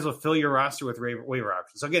 You might as well fill your roster with waiver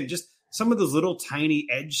options. So again, just some of those little tiny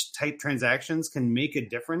edge type transactions can make a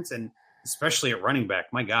difference. And especially at running back,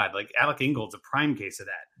 my God, like Alec Ingold's a prime case of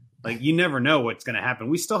that. Like you never know what's going to happen.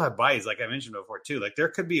 We still have buys, like I mentioned before too. Like there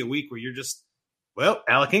could be a week where you're just, well,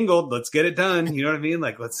 Alec Ingold, let's get it done. You know what I mean?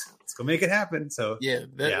 Like let's go make it happen. So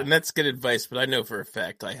and that's good advice. But I know for a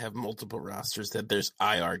fact I have multiple rosters that there's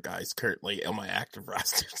IR guys currently on my active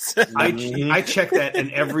rosters. I check that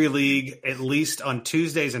in every league, at least on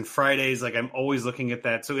Tuesdays and Fridays. Like I'm always looking at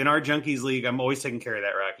that. So in our Junkies league, I'm always taking care of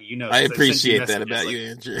that, Rocky. I appreciate that about you,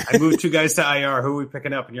 Andrew. I moved 2 guys to IR. Who are we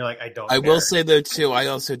picking up? And you're like, I don't. I care. will say though too, I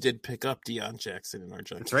also did pick up Deion Jackson in our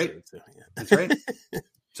Junkies. That's right. League, so, yeah. That's right.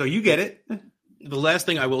 So you get it. The last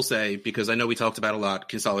thing I will say, because I know we talked about a lot,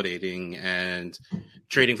 consolidating and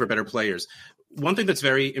trading for better players. One thing that's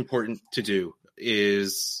very important to do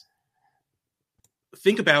is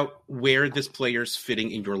think about where this player's fitting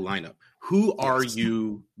in your lineup. Who are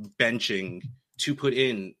you benching to put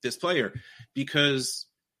in this player? Because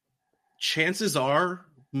chances are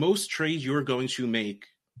most trades you're going to make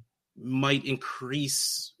might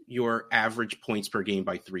increase your average points per game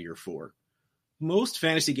by 3 or 4. Most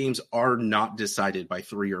fantasy games are not decided by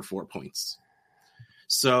 3 or 4 points.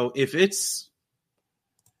 So if it's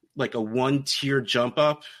like a 1-tier jump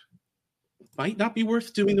up, might not be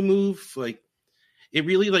worth doing the move. Like it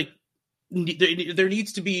really there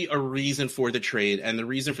needs to be a reason for the trade, and the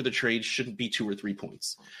reason for the trade shouldn't be 2 or 3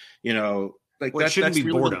 points. It shouldn't be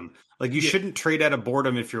really boredom. Like you shouldn't trade out of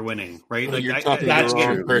boredom if you're winning, right? Well, like you're talking to the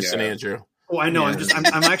wrong person, Andrew. Oh, I know. Yeah.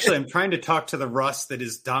 I'm trying to talk to the Russ that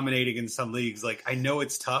is dominating in some leagues. Like I know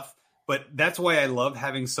it's tough, but that's why I love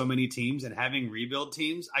having so many teams and having rebuild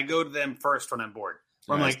teams. I go to them first when I'm bored.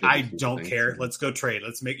 I'm like, I don't care. Let's go trade.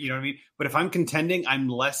 Let's make, you know what I mean? But if I'm contending, I'm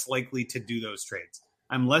less likely to do those trades.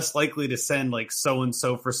 I'm less likely to send like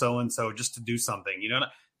so-and-so for so-and-so just to do something,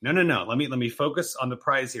 No. Let me focus on the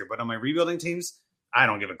prize here. But on my rebuilding teams, I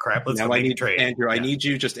don't give a crap. Let's go make a trade. Andrew, I need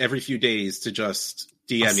you just every few days to just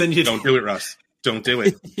DM me. Don't do it, Russ. Don't do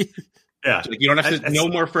it. Yeah. Like, you don't have to, no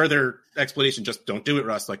more further explanation. Just don't do it,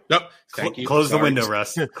 Russ. Like, nope. Thank you. Close the window,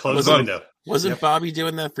 Russ. Close the window. Wasn't Bobby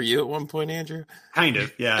doing that for you at one point, Andrew? Kind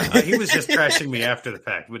of, yeah. He was just trashing me after the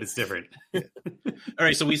fact, but it's different. All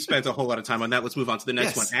right, so we spent a whole lot of time on that. Let's move on to the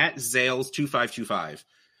next one. At Zales2525.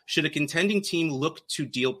 Should a contending team look to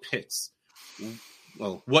deal Pitts?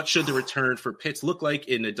 Well, what should the return for Pitts look like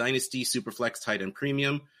in a Dynasty Superflex tight end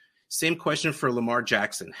premium? Same question for Lamar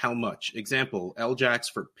Jackson. How much? Example, L-Jax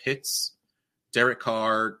for Pitts, Derek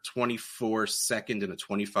Carr, 24 second and a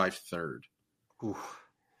 25 third.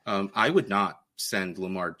 I would not send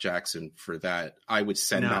Lamar Jackson for that. I would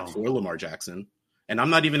send that for Lamar Jackson. And I'm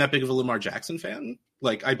not even that big of a Lamar Jackson fan.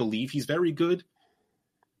 Like, I believe he's very good.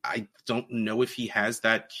 I don't know if he has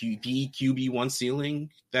that QB1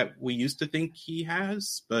 ceiling that we used to think he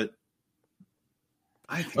has, but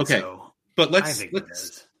I think so. But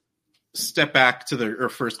let's step back to our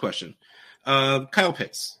first question. Kyle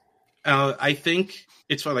Pitts. I think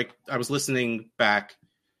it's fun. Like, I was listening back.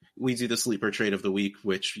 We do the sleeper trade of the week,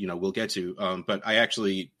 which, we'll get to. But I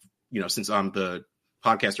actually, since I'm the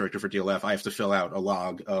podcast director for DLF, I have to fill out a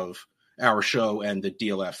log of our show and the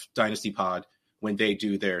DLF Dynasty Pod when they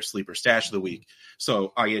do their sleeper stash of the week.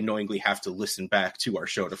 So I annoyingly have to listen back to our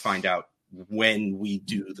show to find out when we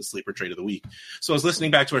do the sleeper trade of the week. So I was listening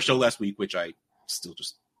back to our show last week, which I still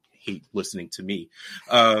just hate listening to me.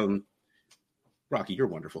 Rocky, you're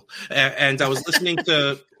wonderful. And I was listening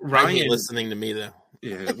to Ryan. I hate listening to me, though.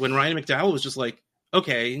 Yeah, when Ryan McDowell was just like,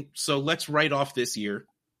 okay, so let's write off this year.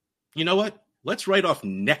 You know what? Let's write off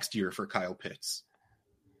next year for Kyle Pitts.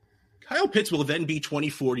 Kyle Pitts will then be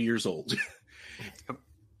 24 years old.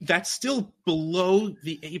 That's still below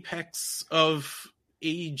the apex of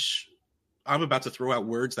age. I'm about to throw out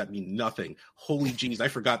words that mean nothing. Holy jeez, I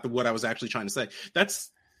forgot what I was actually trying to say. That's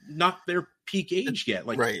not their peak age yet.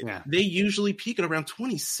 Like, right. They usually peak at around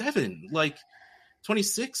 27, like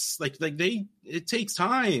 26. Like it takes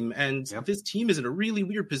time, and this team is in a really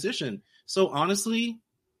weird position. So honestly,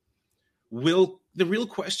 the real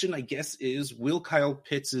question, I guess, is will Kyle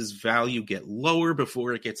Pitts' value get lower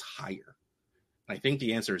before it gets higher? I think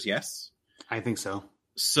the answer is yes. I think so.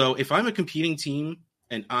 So if I'm a competing team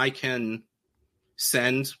and I can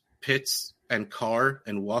send Pitts and Carr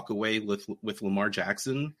and walk away with Lamar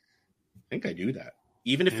Jackson, I think I do that.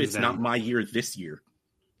 Even if it's not my year this year.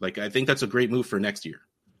 Like, I think that's a great move for next year.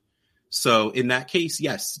 So in that case,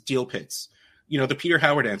 yes, deal Pitts. The Peter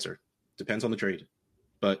Howard answer depends on the trade.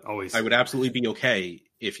 But always, I would absolutely be okay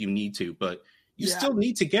if you need to. But you still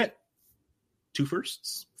need to get 2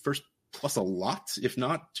 firsts. First plus a lot, if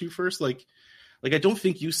not 2 firsts. Like I don't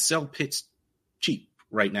think you sell Pitts cheap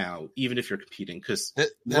right now, even if you're competing, because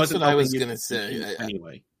that's what I was going to say.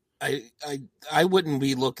 Anyway, I wouldn't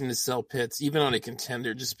be looking to sell Pitts even on a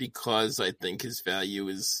contender, just because I think his value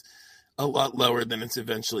is a lot lower than it's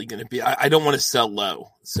eventually going to be. I don't want to sell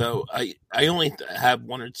low, so I only have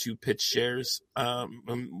 1 or 2 Pitts shares.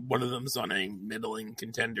 One of them's on a middling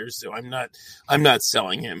contender, so I'm not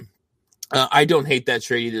selling him. I don't hate that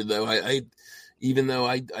trade either, though. Even though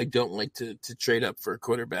I don't like to trade up for a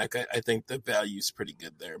quarterback, I think the value is pretty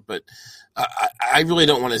good there. But I really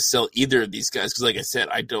don't want to sell either of these guys because, like I said,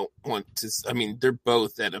 I don't want to. I mean, they're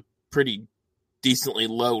both at a pretty decently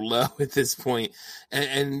low at this point.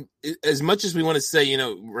 And as much as we want to say,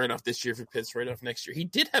 right off this year for Pitts, right off next year, he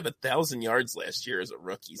did have 1,000 yards last year as a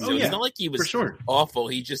rookie. So it's not like he was awful.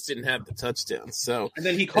 He just didn't have the touchdowns. So and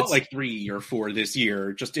then he caught like 3 or 4 this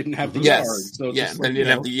year, just didn't have the yards. So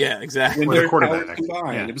exactly. When they're quarterback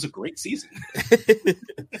combined, it was a great season.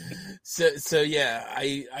 So yeah,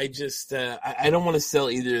 I just I don't want to sell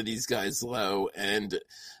either of these guys low, and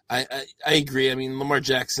I agree. I mean, Lamar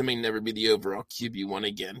Jackson may never be the overall QB1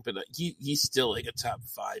 again, but he's still like a top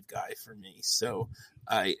 5 guy for me. So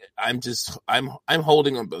I'm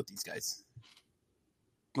holding on both these guys.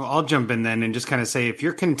 Well, I'll jump in then and just kind of say, if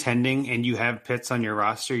you're contending and you have Pitts on your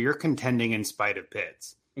roster, you're contending in spite of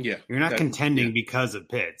Pitts. Yeah, you're not contending because of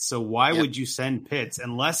Pitts. So why would you send Pitts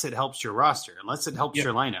unless it helps your roster, unless it helps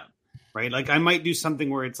your lineup, right? Like, I might do something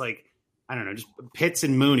where it's like, I don't know, just Pitts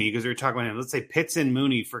and Mooney, because we were talking about him. Let's say Pitts and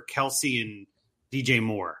Mooney for Kelsey and DJ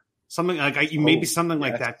Moore. Something like maybe something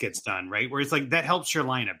like that gets done, right? Where it's like that helps your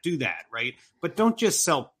lineup. Do that, right? But don't just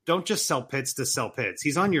sell Pitts to sell Pitts.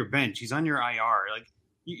 He's on your bench. He's on your IR. Like,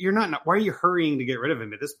 you're not. Why are you hurrying to get rid of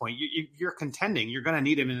him at this point? You're contending. You're going to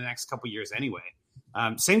need him in the next couple of years anyway.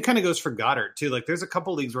 Same kind of goes for Goddard too. Like, there's a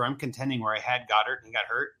couple leagues where I'm contending where I had Goddard and got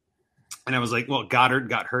hurt. And I was like, well, Goddard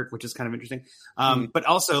got hurt, which is kind of interesting. But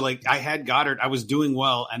also, like, I had Goddard. I was doing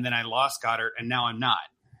well, and then I lost Goddard, and now I'm not.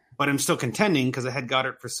 But I'm still contending because I had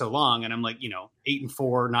Goddard for so long, and I'm like, 8-4,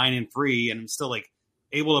 9-3, and I'm still like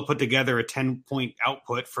able to put together a 10-point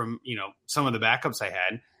output from some of the backups I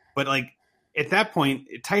had. But like at that point,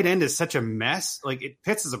 tight end is such a mess. Like,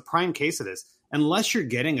 Pitts is a prime case of this. Unless you're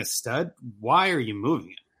getting a stud, why are you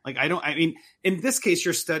moving it? Like, I mean, in this case,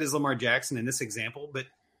 your stud is Lamar Jackson in this example, but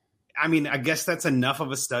I mean, I guess that's enough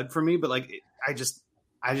of a stud for me, but like, I just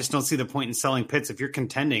don't see the point in selling Pitts. If you're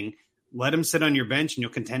contending, let him sit on your bench and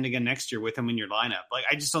you'll contend again next year with him in your lineup. Like,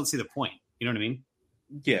 I just don't see the point. You know what I mean?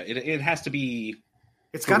 Yeah, it has to be.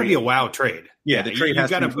 It's got to be a wow trade. Yeah, the trade has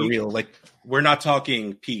to be for real. Like, we're not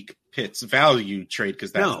talking peak Pitts value trade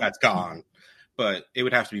because that's gone. But it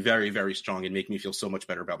would have to be very, very strong and make me feel so much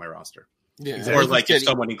better about my roster. Yeah, exactly. Or like if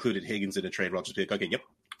someone included Higgins in a trade, I'll just be like, okay,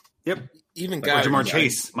 yep. Even like Jamar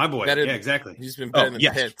Chase, my boy. Better, yeah, exactly. He's been better than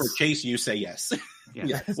yes, Pitts. For Chase, you say yes. Yeah.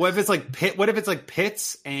 Yes. What if it's like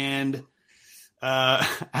Pitts and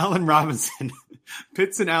Allen Robinson?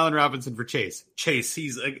 Pitts and Allen Robinson for Chase. Chase,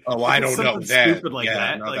 he's like, I don't know that. Stupid like yeah,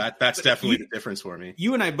 that. No, like, that's definitely the difference for me.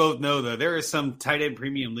 You and I both know though there are some tight end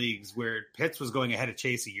premium leagues where Pitts was going ahead of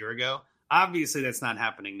Chase a year ago. Obviously, that's not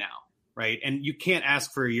happening now, right? And you can't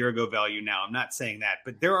ask for a year ago value now. I'm not saying that,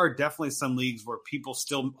 but there are definitely some leagues where people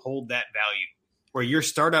still hold that value. Where your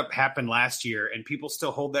startup happened last year and people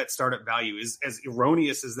still hold that startup value, is as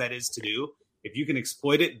erroneous as that is to do. If you can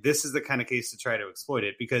exploit it, this is the kind of case to try to exploit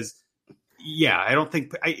it because, I don't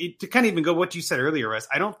think to kind of even go what you said earlier, Russ,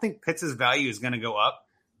 I don't think Pitts' value is going to go up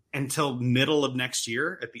until middle of next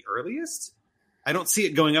year at the earliest. I don't see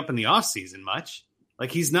it going up in the offseason much.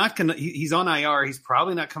 Like he's not going to, he's on IR. He's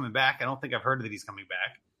probably not coming back. I don't think I've heard that he's coming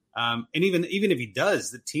back. And even if he does,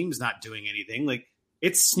 the team's not doing anything. Like,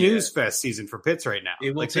 it's snooze fest season for Pitts right now.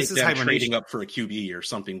 It will take them trading up for a QB or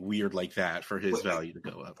something weird like that for his value to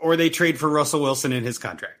go up. Or they trade for Russell Wilson in his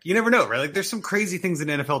contract. You never know, right? Like, there's some crazy things that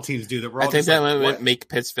NFL teams do that we're all I think that might make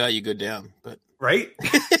Pitts' value go down. But right?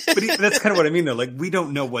 But that's kind of what I mean, though. Like, we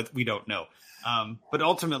don't know what we don't know. But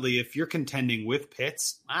ultimately, if you're contending with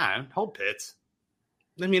Pitts, hold Pitts.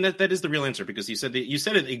 I mean, that is the real answer because you said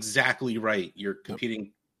it exactly right. You're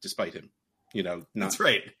competing despite him. That's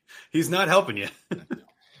right. He's not helping you.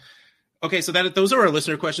 Okay, so those are our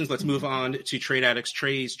listener questions. Let's move on to Trade Addicts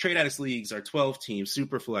trades. Trade Addicts leagues are 12 teams,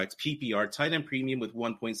 Superflex, PPR, tight end premium with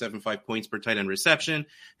 1.75 points per tight end reception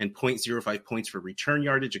and 0.05 points for return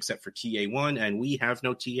yardage, except for TA1. And we have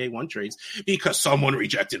no TA1 trades because someone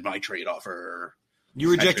rejected my trade offer.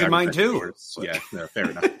 You rejected mine too. Yeah, no,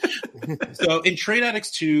 fair enough. So in Trade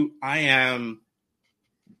Addicts 2, I am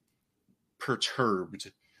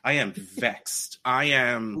perturbed. I am vexed. I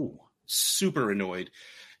am super annoyed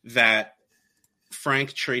that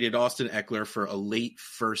Frank traded Austin Eckler for a late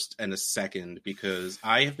first and a second because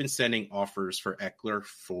I have been sending offers for Eckler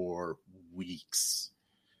for weeks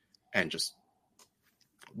and just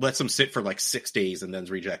lets him sit for like 6 days and then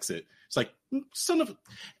rejects it. It's like, son of...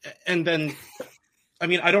 And then, I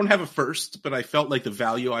mean, I don't have a first, but I felt like the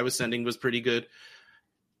value I was sending was pretty good.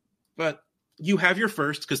 But you have your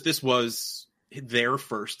first because this was... their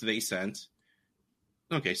first they sent.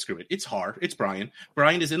 Okay, screw it. It's hard. It's Brian.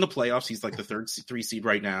 Brian is in the playoffs. He's like the 3 seed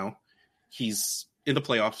right now. He's in the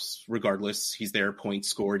playoffs regardless. He's there, points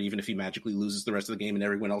scored, even if he magically loses the rest of the game and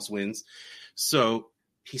everyone else wins. So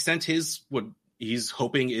he sent what he's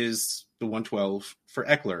hoping is the 112 for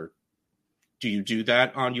Eckler. Do you do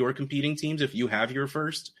that on your competing teams if you have your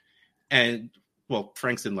first? And, well,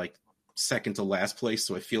 Frank's in like second to last place,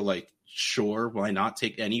 so I feel like sure, why not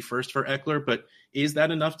take any first for Eckler? But is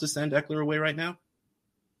that enough to send Eckler away right now?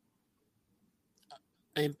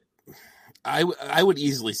 I would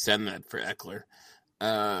easily send that for Eckler.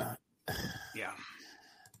 Yeah.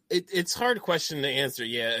 It's a hard question to answer.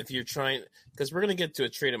 Yeah, if you're trying, because we're going to get to a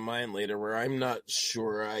trade of mine later where I'm not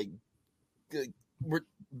sure.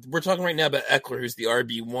 We're talking right now about Eckler, who's the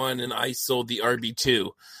RB1, and I sold the RB2,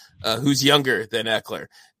 who's younger than Eckler.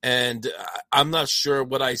 And I'm not sure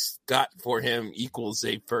what I got for him equals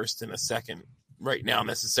a first and a second right now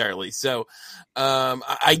necessarily. So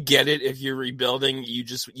I get it. If you're rebuilding, you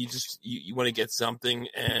want to get something.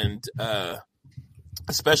 And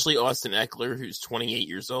especially Austin Eckler, who's 28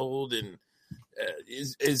 years old and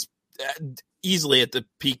is easily at the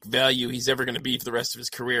peak value he's ever going to be for the rest of his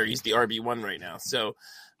career. He's the RB1 right now. So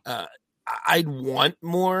I'd want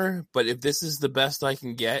more, but if this is the best I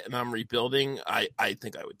can get and I'm rebuilding, I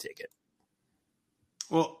think I would take it.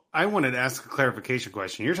 Well, I wanted to ask a clarification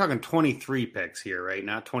question. You're talking 23 picks here, right?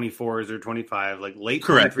 Not 24s or 25, like late.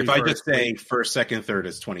 Correct. If I just say first, second, third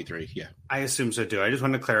is 23. Yeah. I assume so too. I just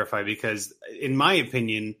wanted to clarify because in my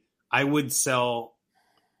opinion, I would sell,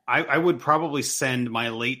 I would probably send my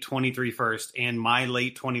late 23 first and my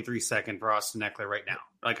late 23 second for Austin Eckler right now.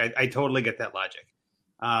 Like I totally get that logic.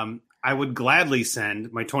 I would gladly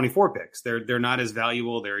send my 24 picks. They're not as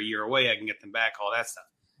valuable. They're a year away. I can get them back, all that stuff.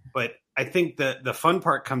 But I think the fun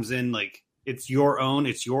part comes in, like it's your own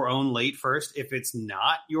late first. If it's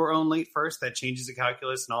not your own late first, that changes the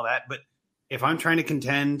calculus and all that. But if I'm trying to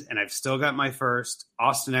contend and I've still got my first,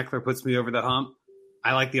 Austin Eckler puts me over the hump.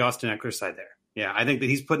 I like the Austin Eckler side there. Yeah, I think that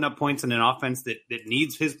he's putting up points in an offense that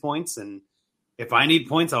needs his points. And if I need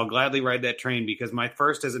points, I'll gladly ride that train because my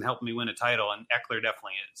first isn't helping me win a title, and Eckler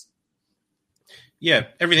definitely is. Yeah,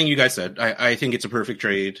 everything you guys said. I think it's a perfect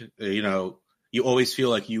trade. You always feel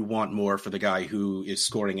like you want more for the guy who is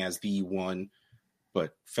scoring as the one,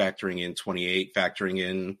 but factoring in 28, factoring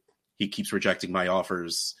in he keeps rejecting my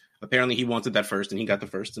offers. Apparently he wanted that first, and he got the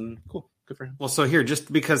first, and cool. Good for him. Well, so here,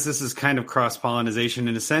 just because this is kind of cross-pollination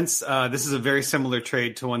in a sense, this is a very similar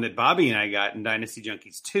trade to one that Bobby and I got in Dynasty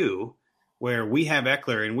Junkies 2, where we have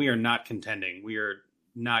Eckler, and we are not contending. We are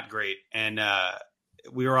not great. And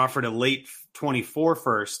we were offered a late 24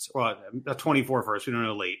 first, well, a 24 first, we don't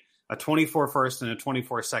know late, a 24 first and a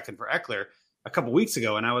 24 second for Eckler a couple weeks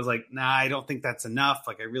ago. And I was like, nah, I don't think that's enough.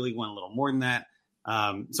 Like, I really want a little more than that.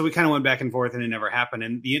 So we kind of went back and forth, and it never happened.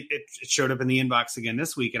 And it showed up in the inbox again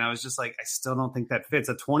this week. And I was just like, I still don't think that fits.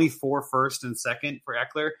 A 24 first and second for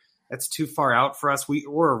Eckler, that's too far out for us.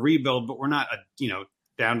 We're a rebuild, but we're not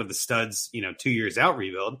down to the studs, 2 years out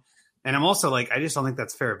rebuild. And I'm also like, I just don't think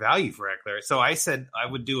that's fair value for Eckler. So I said I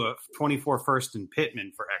would do a 24 first and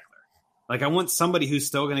Pittman for Eckler. Like, I want somebody who's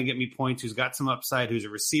still going to get me points, who's got some upside, who's a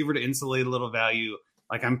receiver to insulate a little value.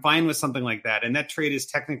 Like, I'm fine with something like that. And that trade is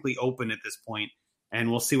technically open at this point, and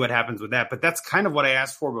we'll see what happens with that. But that's kind of what I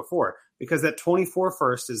asked for before, because that 24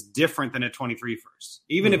 first is different than a 23 first.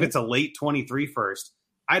 Even if it's a late 23 first,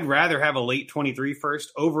 I'd rather have a late 23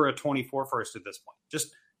 first over a 24 first at this point. Just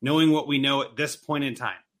knowing what we know at this point in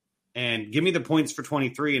time. And give me the points for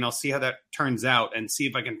 23, and I'll see how that turns out and see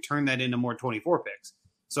if I can turn that into more 24 picks.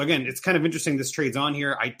 So again, it's kind of interesting this trade's on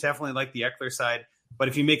here. I definitely like the Eckler side, but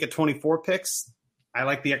if you make it 24 picks, I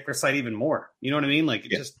like the Eckler side even more. You know what I mean? Like,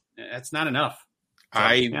 it's not enough. So,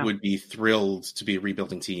 I would be thrilled to be a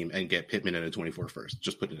rebuilding team and get Pittman at a 24 first.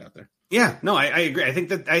 Just putting it out there. Yeah, no, I agree. I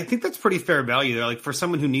think that's pretty fair value there. Like, for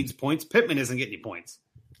someone who needs points, Pittman isn't getting you points.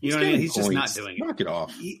 You know what I mean? He's just not doing it. Knock it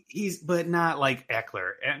off. He's but not like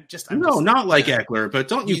Eckler. Not like Eckler, but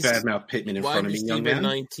don't you badmouth Pittman in front of me, young man.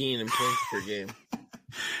 19 in points per game.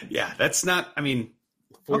 Yeah, that's not. I mean,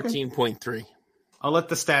 14.3. I'll let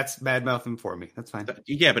the stats badmouth him for me. That's fine.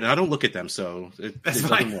 Yeah, but I don't look at them, so that's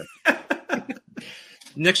fine.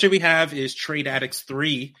 Next trade we have is Trade Addicts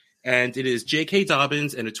 3, and it is J.K.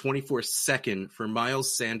 Dobbins and a 24 second for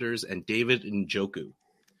Miles Sanders and David Njoku.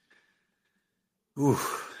 Ooh.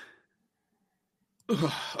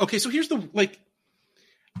 Okay, so here's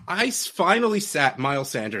I finally sat Miles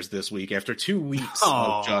Sanders this week after 2 weeks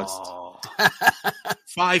of just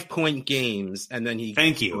 5-point games, and then he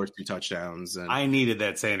scored 2 touchdowns. And I needed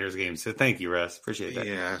that Sanders game, so thank you, Russ. Appreciate that.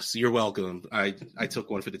 Yeah, so you're welcome. I took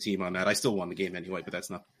one for the team on that. I still won the game anyway, but that's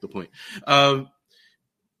not the point.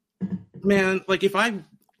 Man, like, if I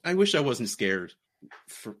wish I wasn't scared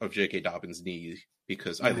of J.K. Dobbins' knee,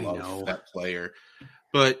 because I love that player.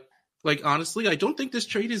 But, like, honestly, I don't think this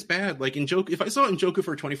trade is bad. Like, if I saw Njoku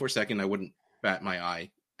for a 24 second, I wouldn't bat my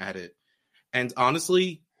eye at it. And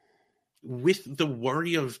honestly, with the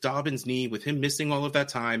worry of Dobbins' knee, with him missing all of that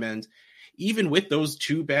time, and even with those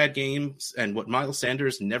 2 bad games and what Miles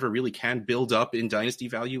Sanders never really can build up in dynasty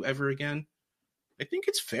value ever again, I think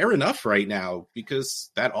it's fair enough right now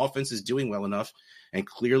because that offense is doing well enough. And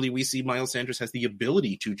clearly we see Miles Sanders has the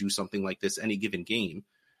ability to do something like this any given game.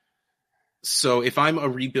 So if I'm a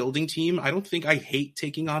rebuilding team, I don't think I hate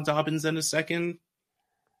taking on Dobbins in a second-ish.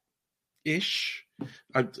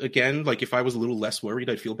 Again, like, if I was a little less worried,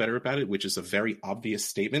 I'd feel better about it, which is a very obvious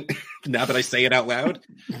statement now that I say it out loud.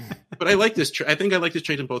 But I like this. I think I like this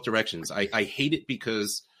trade in both directions. I hate it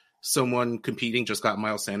because someone competing just got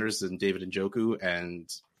Miles Sanders and David Njoku, and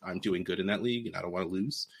I'm doing good in that league, and I don't want to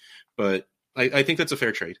lose. But I think that's a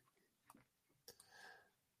fair trade.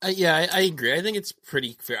 I agree. I think it's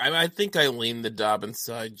pretty fair. I think I lean the Dobbins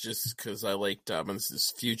side just because I like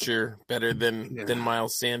Dobbins' future better than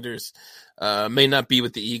Miles Sanders. May not be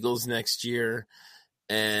with the Eagles next year.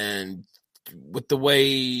 And with the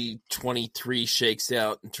way 23 shakes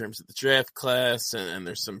out in terms of the draft class, and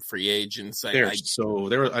there's some free agents. I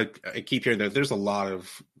keep hearing that there's a lot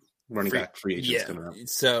of running back free agents coming up.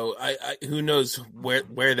 So I who knows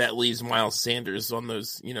where that leaves Miles Sanders on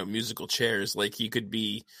those, musical chairs. Like, he could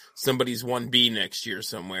be somebody's 1B next year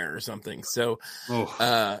somewhere or something. So,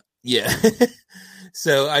 yeah.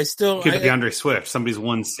 So I still could be DeAndre Swift, somebody's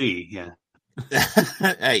 1C. Yeah.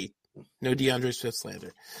 Hey, no DeAndre Swift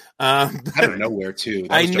slander. I don't know where to.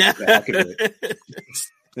 I know.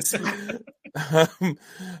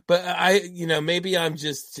 But maybe I'm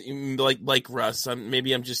just like Russ.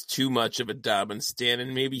 Maybe I'm just too much of a Dobbins stan,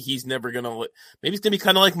 and maybe he's never gonna. Maybe he's gonna be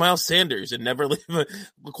kind of like Miles Sanders and never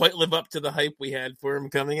quite live up to the hype we had for him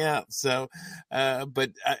coming out. So,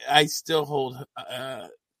 but I still hold,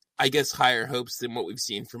 I guess, higher hopes than what we've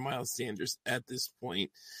seen from Miles Sanders at this point.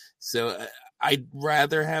 So I'd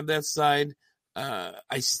rather have that side.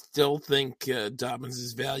 I still think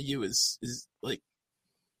Dobbins' value is like.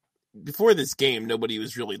 Before this game, nobody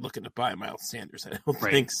was really looking to buy Miles Sanders. I don't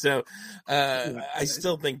think so. I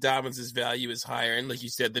still think Dobbins' value is higher. And like you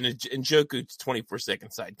said, then Njoku's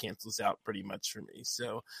 24-second side cancels out pretty much for me.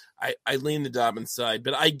 So I lean the Dobbins side,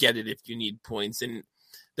 but I get it if you need points. And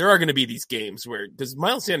there are going to be these games where, because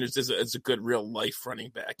Miles Sanders is a good real life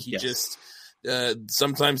running back. He just,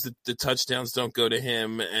 sometimes the touchdowns don't go to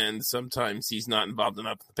him, and sometimes he's not involved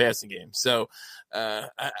enough in the passing game. So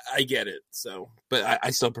I get it. So, but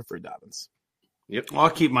I still prefer Dobbins. Yep. Well, I'll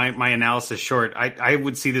keep my analysis short. I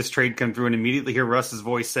would see this trade come through and immediately hear Russ's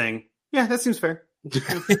voice saying, "Yeah, that seems fair."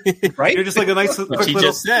 Right? You're just like a nice quick he little.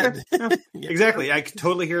 Just said. Yeah, exactly. I could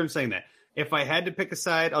totally hear him saying that. If I had to pick a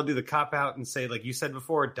side, I'll do the cop out and say, like you said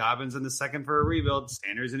before, Dobbins in the second for a rebuild,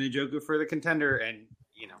 Sanders and Njoku for the contender, and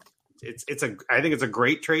I think it's a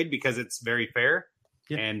great trade because it's very fair,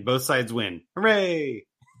 and both sides win. Hooray!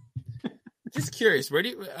 Just curious,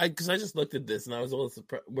 because I just looked at this and I was a little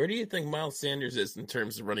surprised. Where do you think Miles Sanders is in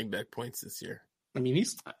terms of running back points this year? I mean,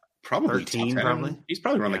 he's probably 13, probably. He's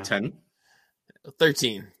probably around like 10.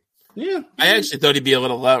 13. Yeah. I actually thought he'd be a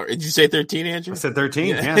little lower. Did you say 13, Andrew? I said 13.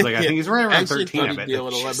 Yeah, I think he's right around 13. I bet he'd be a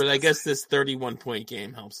little lower, but I guess this 31-point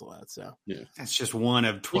game helps a lot. So that's just one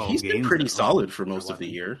of 12 games. He's been pretty solid for most of the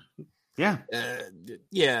year. Yeah.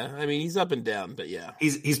 I mean, he's up and down, but yeah.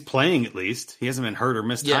 He's playing at least. He hasn't been hurt or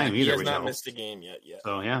missed time either. He has not missed a game yet.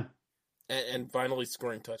 So, yeah. And finally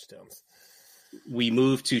scoring touchdowns. We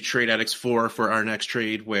moved to Trade Addicts 4 for our next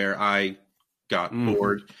trade, where I got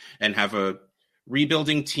bored and have a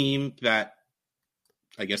rebuilding team that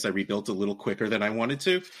I guess I rebuilt a little quicker than I wanted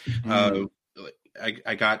to.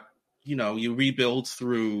 I got, you rebuild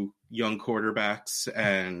through young quarterbacks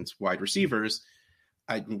and wide receivers.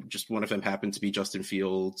 One of them happened to be Justin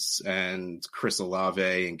Fields and Chris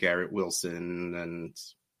Olave and Garrett Wilson, and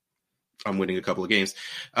I'm winning a couple of games.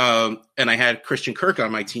 And I had Christian Kirk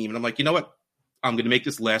on my team, and I'm like, you know what? I'm going to make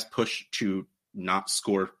this last push to not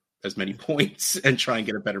score as many points and try and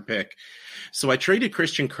get a better pick. So I traded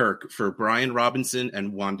Christian Kirk for Brian Robinson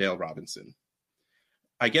and Wan'Dale Robinson.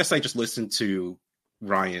 I guess I just listened to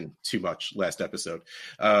Ryan too much last episode.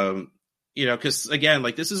 Because again,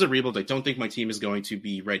 like this is a rebuild. I don't think my team is going to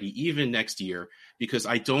be ready even next year because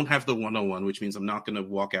I don't have the 101, which means I'm not going to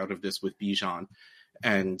walk out of this with Bijan.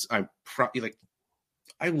 And I'm probably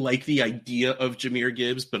I like the idea of Jahmyr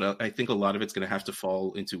Gibbs, but I think a lot of it's going to have to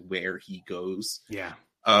fall into where he goes. Yeah.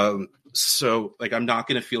 So I'm not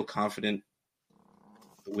going to feel confident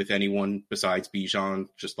with anyone besides Bijan,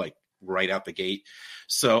 just right out the gate.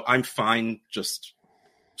 So I'm fine just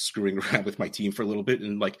screwing around with my team for a little bit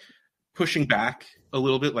and pushing back a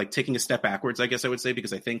little bit, taking a step backwards, I guess I would say,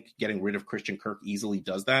 because I think getting rid of Christian Kirk easily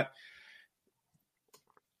does that.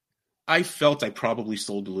 I felt I probably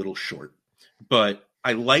sold a little short, but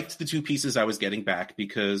I liked the two pieces I was getting back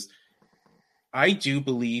because I do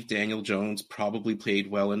believe Daniel Jones probably played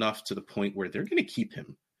well enough to the point where they're going to keep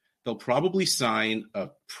him. They'll probably sign a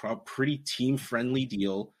pretty team-friendly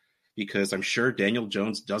deal because I'm sure Daniel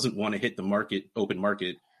Jones doesn't want to hit the open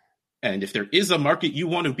market. And if there is a market you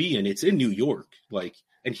want to be in, it's in New York,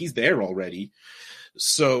 and he's there already.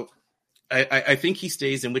 So I think he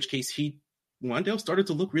stays, in which case Wan'Dale started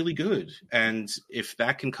to look really good. And if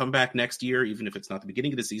that can come back next year, even if it's not the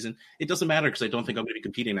beginning of the season, it doesn't matter because I don't think I'm going to be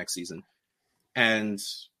competing next season. And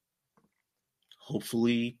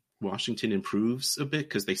hopefully Washington improves a bit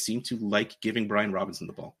because they seem to like giving Brian Robinson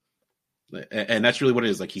the ball. And that's really what it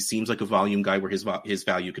is. He seems like a volume guy where his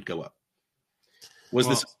value could go up. Was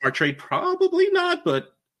this a smart trade? Probably not,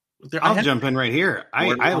 but I'll jump in right here.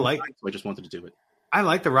 I just wanted to do it. I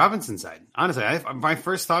like the Robinson side. Honestly, my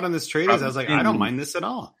first thought on this trade is I was like, I don't mind this at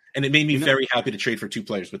all. And it made me very happy to trade for two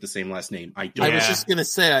players with the same last name. I was just going to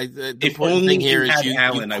say, the important thing here is you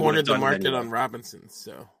cornered the market on Robinson.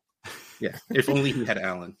 So, yeah, if only he had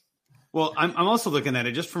Allen. Well, I'm also looking at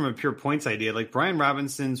it just from a pure points idea. Brian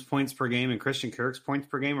Robinson's points per game and Christian Kirk's points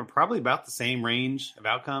per game are probably about the same range of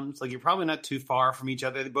outcomes. You're probably not too far from each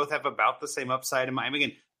other. They both have about the same upside.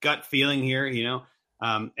 Again, gut feeling here,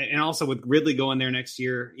 and also with Ridley going there next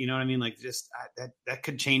year, you know what I mean? That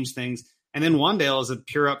could change things. And then Wan'Dale is a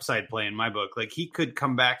pure upside play in my book. He could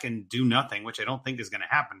come back and do nothing, which I don't think is going to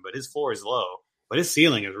happen, but his floor is low. but his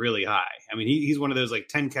ceiling is really high. I mean, he's one of those like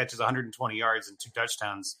 10 catches, 120 yards, and 2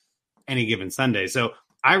 touchdowns any given Sunday. So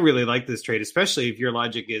I really like this trade, especially if your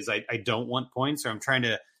logic is I don't want points, or I'm trying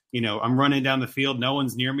to, I'm running down the field, no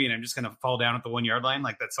one's near me, and I'm just going to fall down at the 1 yard line.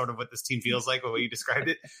 Like that's sort of what this team feels like, the way you described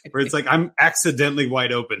it, where it's like I'm accidentally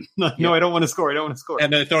wide open. No, I don't want to score.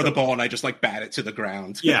 And then throw the ball and I just like bat it to the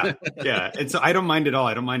ground. Yeah. And so I don't mind at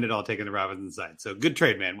all. taking the Robinson side. So good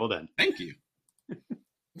trade, man. Well done. Thank you.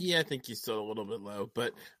 Yeah, I think he's still a little bit low,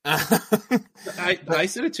 but I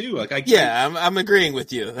said it too. Like I'm agreeing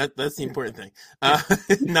with you. That's the important thing.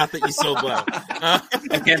 Not that you sold low.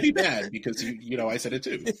 I can't be mad because I said it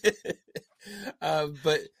too.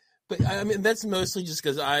 But I mean that's mostly just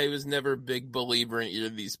because I was never a big believer in either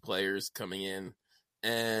of these players coming in,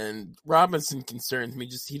 and Robinson concerns me.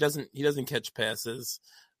 Just he doesn't catch passes.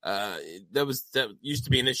 That used to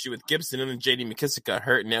be an issue with Gibson, and then J.D. McKissic got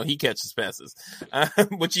hurt, and now he catches passes,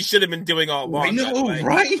 which he should have been doing all along. I know,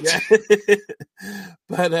 right? Yeah.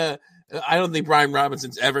 But I don't think Brian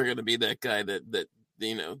Robinson's ever going to be that guy that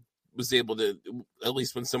was able to, at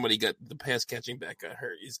least when somebody got the pass catching back got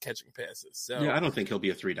hurt, he's catching passes. So yeah, I don't think he'll be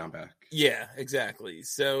a 3-down back. Yeah, exactly.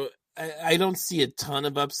 So I don't see a ton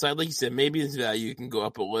of upside. Like you said, maybe his value can go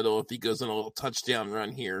up a little if he goes on a little touchdown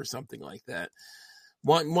run here or something like that.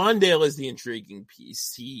 Wandale is the intriguing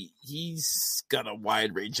piece. He's got a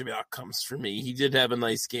wide range of outcomes for me. He did have a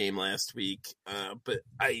nice game last week, but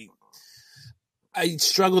I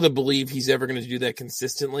struggle to believe he's ever going to do that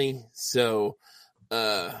consistently. So,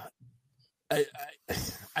 but I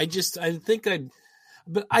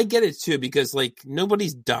get it too, because like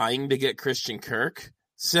nobody's dying to get Christian Kirk.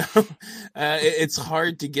 So it's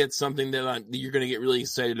hard to get something that you're going to get really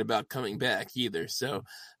excited about coming back either. So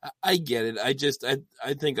I get it. I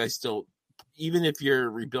think I still, even if you're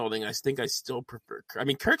rebuilding, I think I still prefer Kirk. I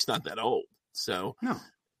mean, Kirk's not that old. So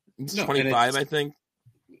he's 25, I think.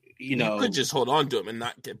 You could just hold on to him and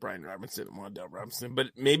not get Brian Robinson and Wandale Robinson.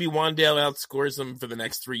 But maybe Wandale outscores him for the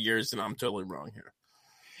next 3 years, and I'm totally wrong here.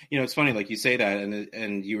 It's funny, like you say that,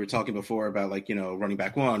 and you were talking before about like, running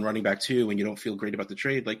back 1, running back 2, and you don't feel great about the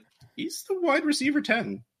trade. Like, he's the wide receiver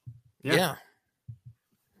 10. Yeah.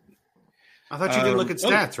 I thought you didn't look at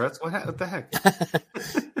stats, Russ. What the heck?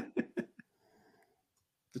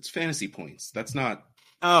 That's fantasy points. That's not.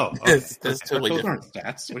 Oh, okay. That's totally Those different. aren't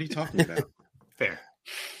stats. What are you talking about? Fair.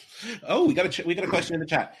 Oh, we got a question in the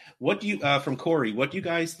chat. What do you from Corey? What do you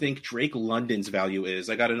guys think Drake London's value is?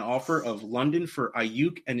 I got an offer of London for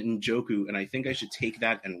Ayuk and Njoku, and I think I should take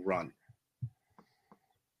that and run.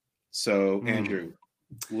 So, Andrew,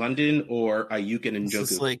 London or Ayuk and Njoku?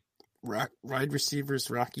 This is like wide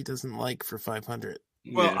receivers Rocky doesn't like for 500.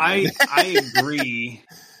 Well, Yeah. I agree.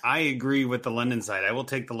 I agree with the London side. I will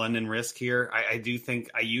take the London risk here. I do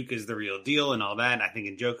think Ayuk is the real deal and all that. And I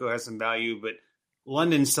think Njoku has some value, but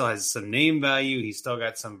London still has some name value. He's still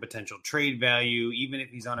got some potential trade value. Even if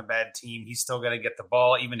he's on a bad team, he's still got to get the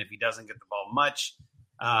ball, even if he doesn't get the ball much.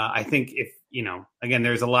 I think if, again,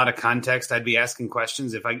 there's a lot of context. I'd be asking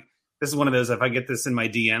questions. This is one of those, if I get this in my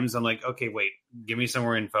DMs, I'm like, okay, wait, give me some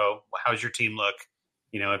more info. How's your team look?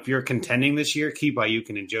 If you're contending this year, keep Ayuk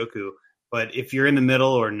and Njoku. But if you're in the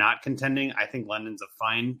middle or not contending, I think London's a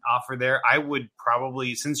fine offer there. I would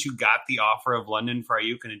probably, since you got the offer of London for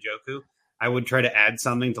Ayuk and Njoku, I would try to add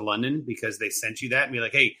something to London because they sent you that and be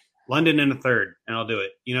like, hey, London in a third, and I'll do it.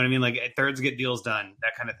 You know what I mean? Like thirds get deals done,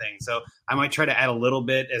 that kind of thing. So I might try to add a little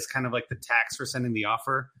bit as kind of like the tax for sending the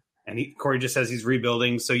offer. And Corey just says he's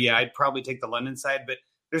rebuilding. So yeah, I'd probably take the London side, but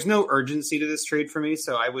there's no urgency to this trade for me.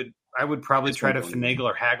 So I would probably try to finagle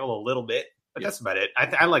or haggle a little bit, but that's about it.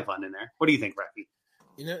 I like London there. What do you think, Rocky?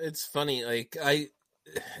 It's funny. Like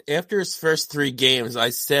after his first 3 games, I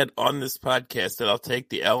said on this podcast that I'll take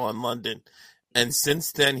the L on London. And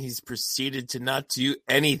since then, he's proceeded to not do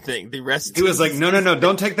anything. The rest he was like, no,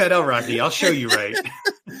 don't take that L, Rocky. I'll show you right.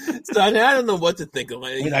 So I don't know what to think of.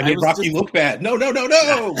 I made Rocky look bad. No.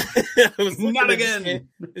 I was not again.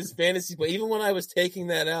 His fantasy, but even when I was taking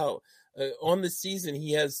that out on the season,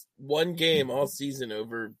 he has 1 game all season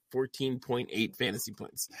over 14.8 fantasy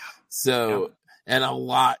points. So. And a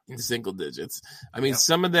lot in single digits. I mean,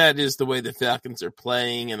 some of that is the way the Falcons are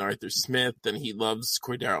playing and Arthur Smith, and he loves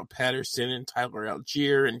Cordero Patterson and Tyler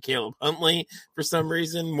Algier and Caleb Huntley for some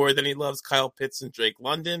reason more than he loves Kyle Pitts and Drake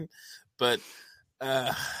London. But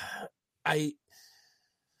I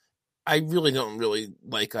really don't really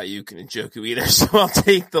like Ayuk and Njoku either, so I'll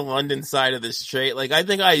take the London side of this trade. Like, I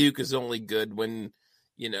think Ayuk is only good when,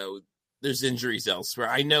 there's injuries elsewhere.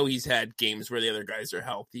 I know he's had games where the other guys are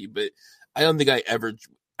healthy, but I don't think I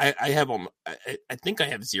I have I think I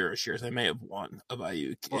have 0 shares. I may have 1 of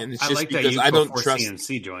Ayuk, and it's I just like because that I don't before trust.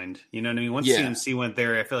 CMC joined. You know what I mean? Once Yeah. CMC went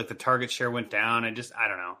there, I feel like the target share went down. I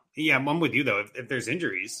don't know. Yeah, I'm with you though. If there's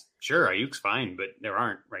injuries, sure, Ayuk's fine, but there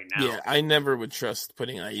aren't right now. Yeah, I never would trust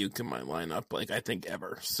putting Ayuk in my lineup, like I think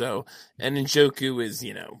ever. So, and Njoku is,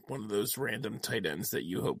 one of those random tight ends that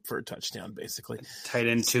you hope for a touchdown, basically. Tight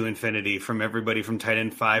end to infinity from everybody from tight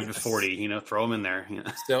end 5 to 40. Throw them in there.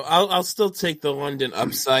 Yeah. So I'll still take the London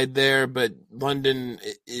upside there, but London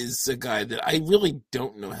is a guy that I really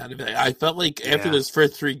don't know how to. I felt like after those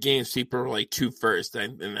first 3 games, people were like 2 first,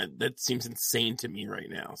 and that seems insane to me right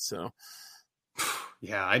now. So.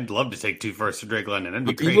 Yeah, I'd love to take 2 firsts for Drake London. That'd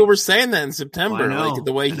be great. People were saying that in September, know,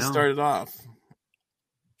 the way he started off.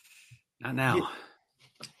 Not now.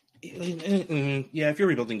 Yeah, if you're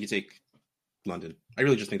rebuilding, you take London. I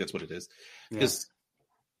really just think that's what it is. Because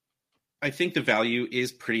I think the value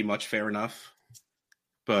is pretty much fair enough.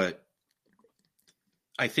 But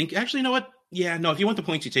I think, actually, you know what? Yeah, no, if you want the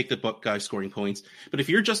points, you take the guy scoring points. But if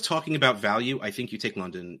you're just talking about value, I think you take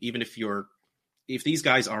London. Even if these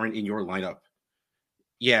guys aren't in your lineup,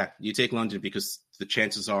 yeah, you take London because the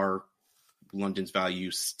chances are London's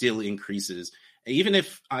value still increases. Even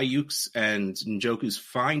if Ayuk's and Njoku's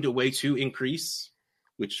find a way to increase,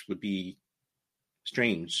 which would be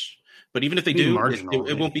strange, but even if they do,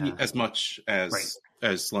 it won't be as much as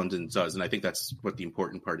London does, and I think that's what the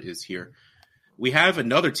important part is here. We have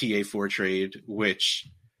another TA4 trade, which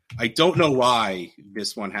I don't know why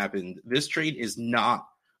this one happened. This trade is not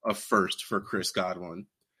a first for Chris Godwin.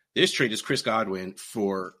 This trade is Chris Godwin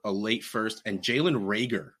for a late first and Jalen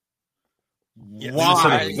Reagor.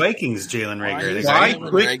 Why? Vikings Jalen Reagor. Why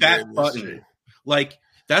click that button? Like,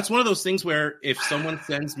 that's one of those things where if someone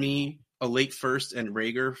sends me a late first and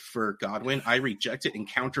Reagor for Godwin, I reject it and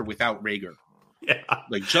counter without Reagor. Yeah.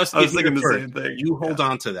 Like, just I was thinking the same thing. You hold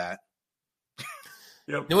on to that.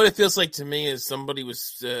 Yep. You know what it feels like to me is somebody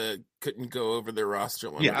couldn't go over their roster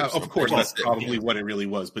limit. Yeah, of course, that's probably what it really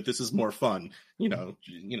was. But this is more fun,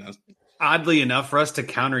 Oddly enough, for us to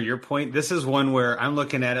counter your point, this is one where I'm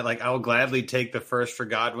looking at it like I'll gladly take the first for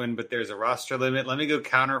Godwin, but there's a roster limit. Let me go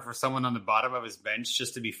counter for someone on the bottom of his bench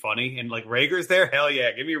just to be funny. And like Reagor's there, hell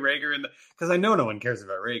yeah, give me Reagor because I know no one cares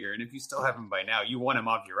about Reagor. And if you still have him by now, you want him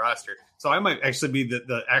off your roster. So I might actually be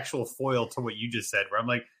the actual foil to what you just said, where I'm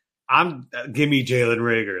like, give me Jalen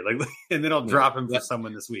Reagor, and then I'll drop him for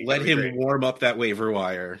someone this week. Let him warm up that waiver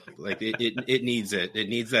wire. Like it needs it. It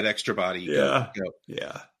needs that extra body. Yeah.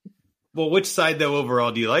 Yeah. Well, which side though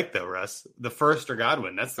overall do you like though, Russ? The first or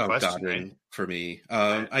Godwin? That's the question. Godwin, right? For me.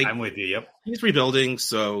 I'm with you. Yep. He's rebuilding,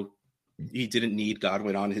 so he didn't need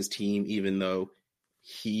Godwin on his team, even though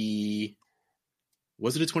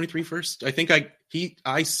was it a 23 first? I think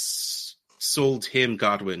I sold him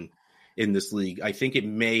Godwin in this league. I think it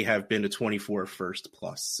may have been a 24 first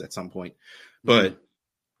plus at some point. But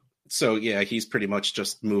so yeah, he's pretty much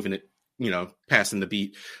just moving it, passing the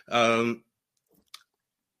beat.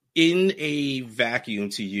 In a vacuum,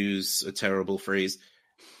 to use a terrible phrase,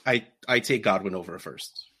 I take Godwin over a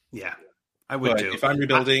first. Yeah, I would too. If I'm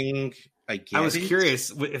rebuilding, I was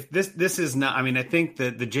curious if this is not. I mean, I think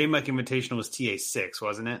the J-Mike Invitational was TA6,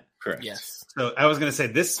 wasn't it? Correct. Yes. So I was going to say,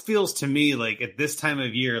 this feels to me like at this time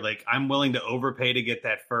of year, like I'm willing to overpay to get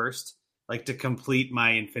that first, like to complete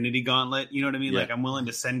my Infinity Gauntlet. You know what I mean? Yeah. Like I'm willing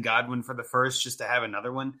to send Godwin for the first just to have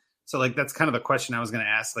another one. So like that's kind of the question I was going to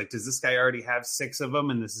ask. Like, does this guy already have 6 of them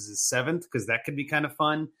and this is his 7th? Because that could be kind of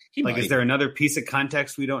fun. Is there another piece of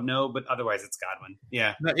context we don't know? But otherwise, it's Godwin.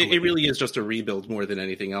 Yeah, no, it really is just a rebuild more than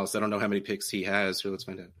anything else. I don't know how many picks he has. So let's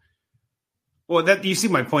find out. Well, you see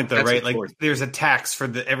my point though, That's right? Like, there's a tax for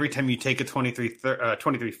every time you take a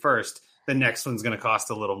 23 first, the next one's going to cost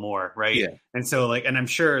a little more, right? Yeah. And so like, and I'm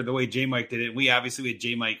sure the way J-Mike did it, we had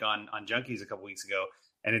J-Mike on Junkies a couple weeks ago,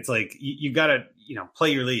 and it's like you got to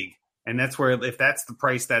play your league. And that's where, if that's the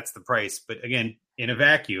price, that's the price. But again, in a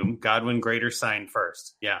vacuum, Godwin greater signed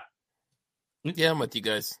first. Yeah. Yeah, I'm with you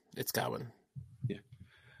guys. It's Godwin. Yeah.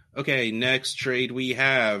 Okay, next trade we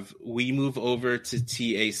move over to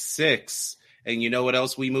TA6. And you know what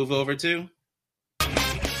else we move over to?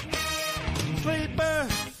 Sleeper,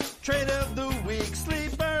 trade of the week.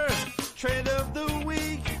 Sleeper, trade of the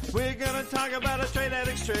week. We're going to talk about a Trade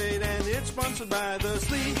Addicts trade, and it's sponsored by the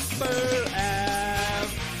Sleeper app.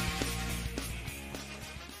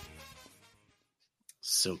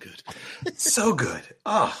 So good. So good.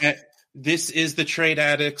 Oh, this is the Trade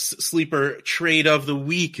Addicts Sleeper Trade of the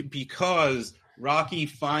Week because Rocky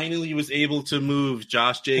finally was able to move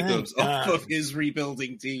Josh Jacobs off of his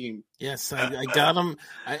rebuilding team. Yes, I got him.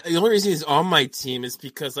 The only reason he's on my team is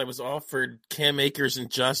because I was offered Cam Akers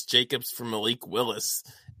and Josh Jacobs for Malik Willis.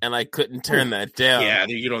 and I couldn't turn that down. Yeah,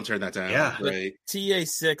 you don't turn that down. Yeah. Right.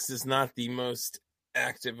 TA6 is not the most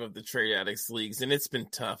active of the trade addicts leagues, and it's been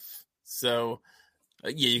tough. So,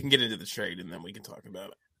 you can get into the trade, and then we can talk about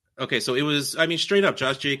it. Okay, so it was, straight up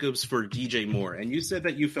Josh Jacobs for DJ Moore. And you said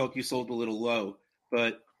that you felt you sold a little low,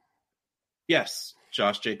 but yes,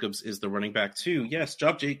 Josh Jacobs is the running back too. Yes,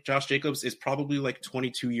 Josh Jacobs is probably like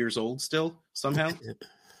 22 years old still somehow.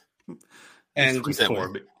 And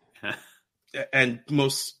and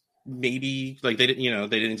most maybe like they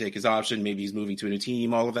didn't take his option. Maybe he's moving to a new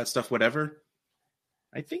team, all of that stuff, whatever.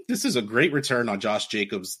 I think this is a great return on Josh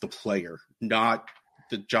Jacobs, the player, not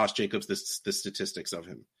the Josh Jacobs, the statistics of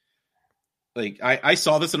him. Like I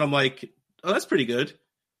saw this and I'm like, oh, that's pretty good.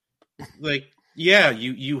 Like, yeah,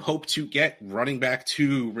 you hope to get running back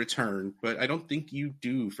to return, but I don't think you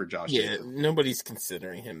do for Josh. Yeah, Jacobs. Nobody's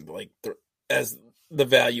considering him like as the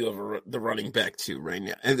value of the running back too right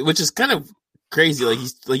now, which is kind of crazy. Like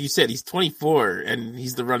you said, he's 24 and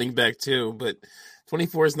he's the running back too, but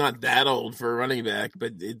 24 is not that old for a running back.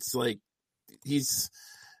 But it's like he's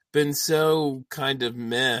been so kind of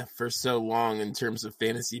meh for so long in terms of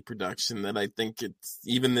fantasy production that I think it's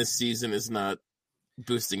even this season is not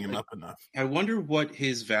boosting him up enough. I wonder what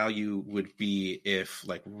his value would be if,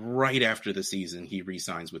 like, right after the season, he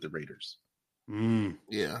re-signs with the Raiders.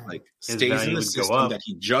 Yeah, like His stays in value the would go system up. that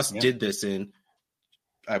he just Yeah. did this in.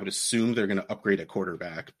 I would assume they're going to upgrade a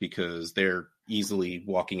quarterback because they're easily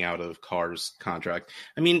walking out of Carr's contract.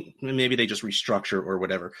 I mean, maybe they just restructure or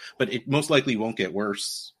whatever, but it most likely won't get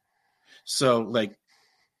worse. So, like,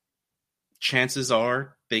 chances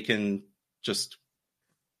are they can just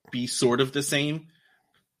be sort of the same.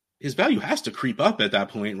 His value has to creep up at that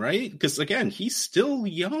point, right? Because, again, he's still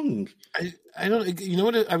young. I don't, you know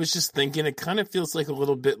what I was just thinking? It kind of feels like a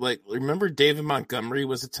little bit like, remember David Montgomery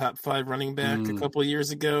was a top 5 running back a couple of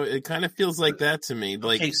years ago? It kind of feels like that to me.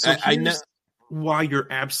 Like, Okay, so I know. Why you're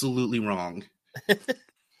absolutely wrong.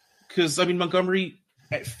 Because, Montgomery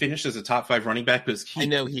finished as a top 5 running back because I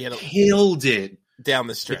know he had killed it down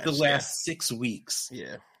the stretch. like the last 6 weeks.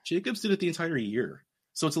 Yeah. Jacobs did it the entire year.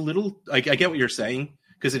 So it's a little, I get what you're saying,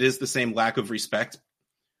 because it is the same lack of respect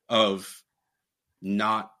of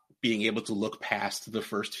not being able to look past the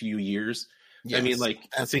first few years. Yes,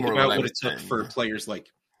 Think more about I what was it took saying, for yeah. players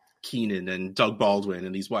like Keenan and Doug Baldwin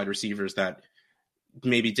and these wide receivers that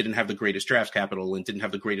maybe didn't have the greatest draft capital and didn't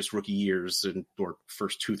have the greatest rookie years or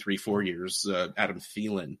first 2, 3, 4 years. Adam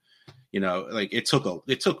Thielen, it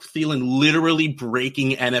took Thielen literally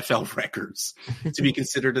breaking NFL records to be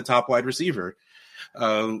considered a top wide receiver.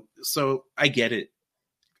 So I get it.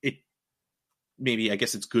 Maybe I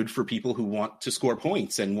guess it's good for people who want to score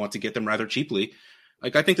points and want to get them rather cheaply.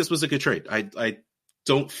 Like, I think this was a good trade. I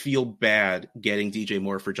don't feel bad getting DJ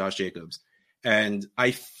Moore for Josh Jacobs. And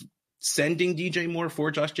sending DJ Moore for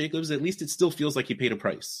Josh Jacobs, at least it still feels like he paid a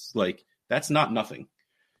price. Like, that's not nothing.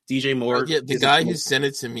 DJ Moore. Yeah, the guy who sent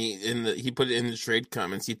it to me he put it in the trade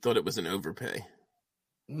comments. He thought it was an overpay.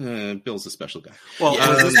 Bill's a special guy. Well,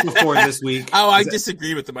 was this before this week? I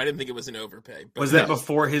disagree with him. I didn't think it was an overpay. But Was that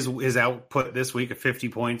before his output this week of 50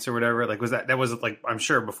 points or whatever? Like, that was like, I'm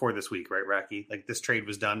sure before this week, right, Racky? Like, this trade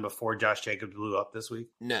was done before Josh Jacobs blew up this week?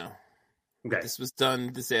 No. Okay. This was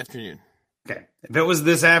done this afternoon. Okay. If it was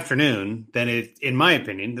this afternoon, then in my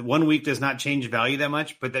opinion, the 1 week does not change value that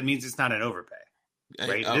much, but that means it's not an overpay.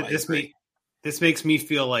 Right? This makes me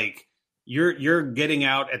feel like you're getting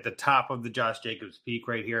out at the top of the Josh Jacobs peak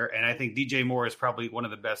right here. And I think DJ Moore is probably one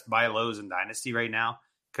of the best buy lows in Dynasty right now.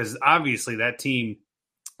 Because obviously that team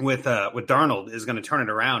with Darnold is going to turn it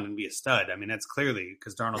around and be a stud. I mean, that's clearly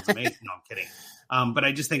because Darnold's amazing. No, I'm kidding. But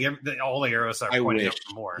I just think all the arrows are pointing up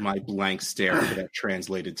for Moore. My blank stare could have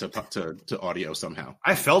translated to audio somehow.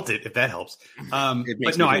 I felt it, if that helps.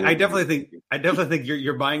 But no, I definitely think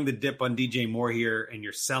you're buying the dip on DJ Moore here, and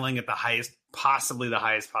you're selling at the highest possible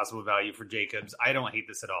value for Jacobs. I don't hate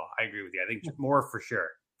this at all. I agree with you. I think Moore for sure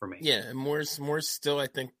for me. Yeah, and Moore's still, I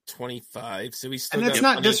think, 25. So he's still. And that's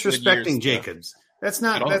not disrespecting Jacobs. That's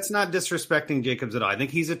not all. Disrespecting Jacobs at all. I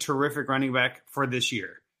think he's a terrific running back for this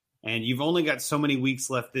year. And you've only got so many weeks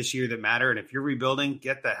left this year that matter. And if you're rebuilding,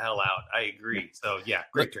 get the hell out. I agree. So, yeah,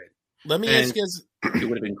 great trade. Let me ask you guys. It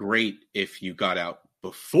would have been great if you got out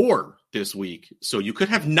before this week. So you could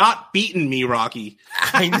have not beaten me, Rocky.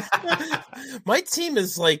 My team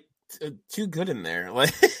is like too good in there.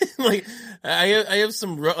 Like I have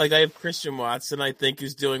some, like I have Christian Watson, I think,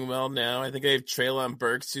 who's doing well now. I think I have Treylon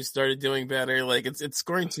Burks, who started doing better. Like it's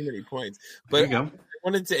scoring too many points. But There you go. I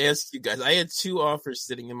wanted to ask you guys, I had 2 offers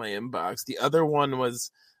sitting in my inbox. The other one was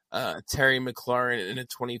Terry McLaurin in a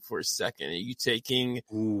 24 second. Are you taking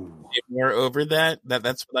more over that?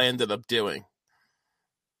 That's what I ended up doing.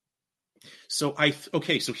 So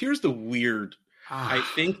so here's the weird. I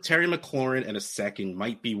think Terry McLaurin and a second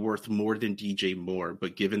might be worth more than DJ Moore,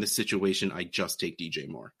 but given the situation, I just take DJ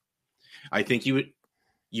Moore. I think you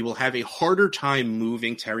will have a harder time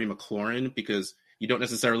moving Terry McLaurin because you don't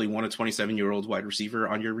necessarily want a 27-year-old wide receiver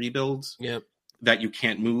on your rebuild that you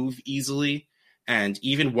can't move easily. And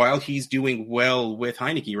even while he's doing well with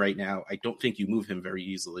Heineke right now, I don't think you move him very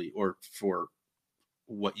easily or for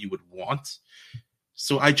what you would want.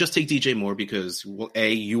 So I just take DJ Moore because, well,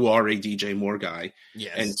 A, you are a DJ Moore guy.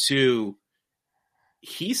 Yes. And 2,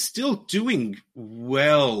 he's still doing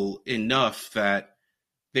well enough that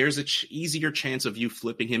there's an easier chance of you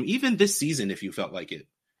flipping him, even this season, if you felt like it,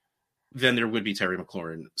 than there would be Terry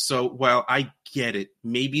McLaurin. So while I get it,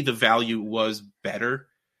 maybe the value was better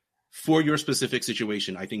for your specific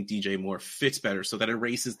situation. I think DJ Moore fits better, so that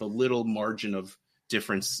erases the little margin of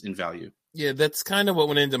difference in value. Yeah, that's kind of what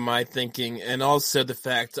went into my thinking. And also the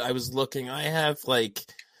fact I was looking, I have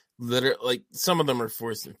literally some of them are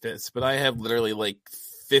fourths and fifths, but I have literally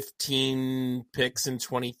 15 picks in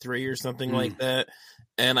 23 or something like that.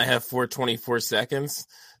 And I have 424 seconds.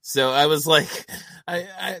 So I was like,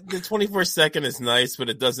 the 24 second is nice, but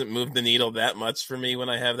it doesn't move the needle that much for me when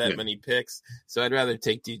I have that many picks. So I'd rather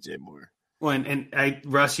take DJ Moore. Well, and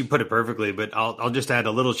Russ, you put it perfectly, but I'll just add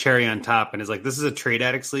a little cherry on top. And it's like, this is a trade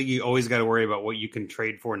addicts league. You always got to worry about what you can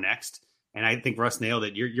trade for next. And I think Russ nailed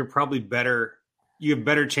it. You're probably better. You have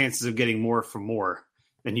better chances of getting more for more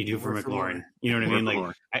than you do for McLaurin. You know what I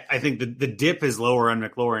mean? I think the dip is lower on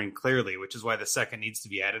McLaurin clearly, which is why the second needs to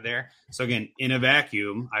be added there. So again, in a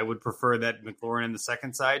vacuum, I would prefer that McLaurin on the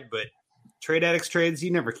second side, but trade addicts trades,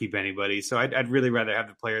 you never keep anybody. So I'd really rather have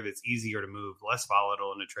the player that's easier to move, less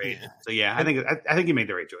volatile in a trade. Yeah. So yeah, I think you made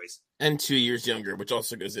the right choice. And 2 years younger, which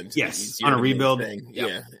also goes into on a rebuild.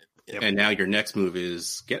 Yep. And now your next move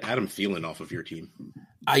is get Adam Thielen off of your team.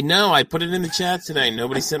 I know. I put it in the chat today.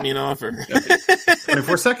 Nobody sent me an offer.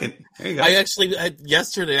 24 second. There you go.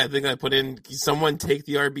 Yesterday, I think I put in someone take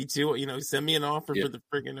the RB2. Send me an offer for the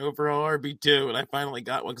freaking overall RB2, and I finally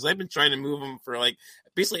got one because I've been trying to move him for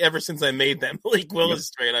basically ever since I made that Malik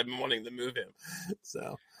Willis trade. I've been wanting to move him.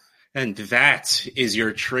 So. And that is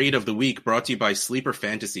your trade of the week, brought to you by Sleeper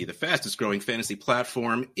Fantasy, the fastest growing fantasy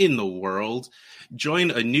platform in the world. Join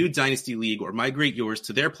a new Dynasty League or migrate yours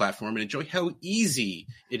to their platform and enjoy how easy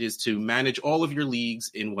it is to manage all of your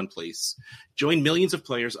leagues in one place. Join millions of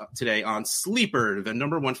players today on Sleeper, the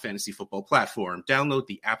 #1 fantasy football platform. Download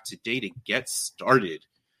the app today to get started.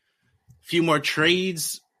 A few more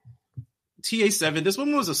trades. TA7, this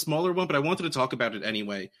one was a smaller one, but I wanted to talk about it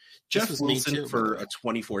anyway. Jeff Wilson for a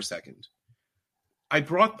 24 second. I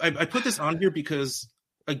put this on here because,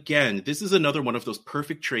 again, this is another one of those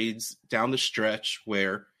perfect trades down the stretch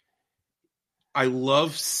where I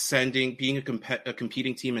love being a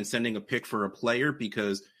competing team and sending a pick for a player,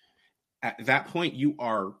 because at that point you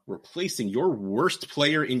are replacing your worst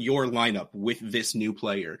player in your lineup with this new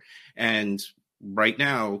player. And right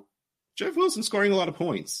now, Jeff Wilson's scoring a lot of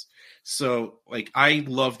points. So, I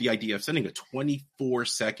love the idea of sending a 24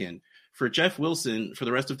 second for Jeff Wilson for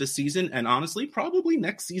the rest of this season, and honestly, probably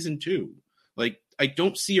next season too. I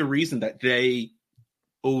don't see a reason that they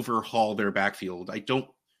overhaul their backfield.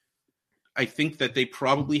 I think that they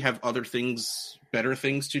probably have better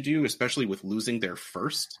things to do, especially with losing their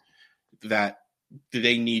first, that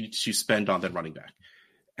they need to spend on their running back.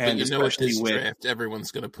 And especially with this draft,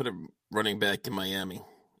 everyone's going to put a running back in Miami.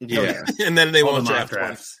 Yeah. And then they won't draft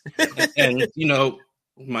once. And,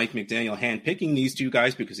 Mike McDaniel handpicking these two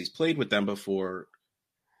guys because he's played with them before,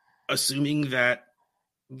 assuming that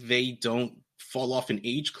they don't fall off an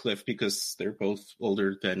age cliff because they're both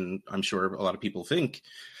older than I'm sure a lot of people think,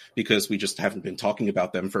 because we just haven't been talking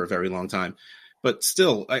about them for a very long time. But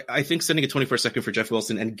still, I think sending a 24 second for Jeff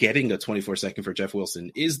Wilson and getting a 24 second for Jeff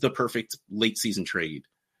Wilson is the perfect late season trade.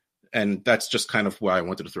 And that's just kind of why I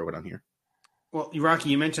wanted to throw it on here. Well, Rocky,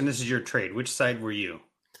 you mentioned this is your trade. Which side were you?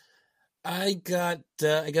 I got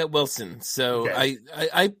Wilson. So okay.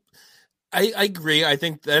 I agree. I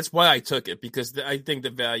think that's why I took it, because I think the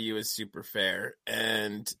value is super fair.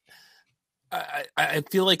 And I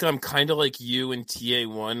feel like I'm kind of like you in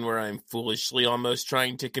TA1, where I'm foolishly almost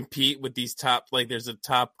trying to compete with these top, there's a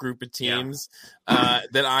top group of teams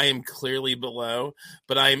that I am clearly below,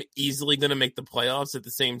 but I am easily going to make the playoffs at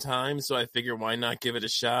the same time. So I figure, why not give it a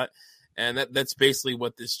shot? And that's basically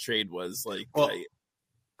what this trade was like. Well,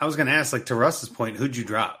 I was going to ask, to Russ's point, who'd you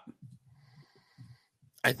drop?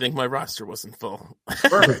 I think my roster wasn't full.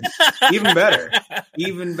 Perfect. Even better.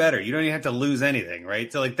 Even better. You don't even have to lose anything,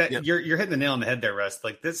 right? So that, you're hitting the nail on the head there, Russ.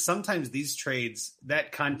 Sometimes these trades,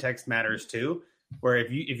 that context matters too. where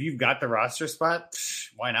if you've got the roster spot,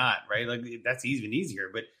 why not, right? Like that's even easier.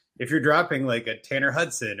 But if you're dropping like a Tanner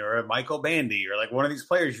Hudson or a Michael Bandy or like one of these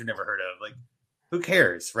players you've never heard of, like who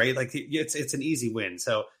cares, right? Like it's an easy win.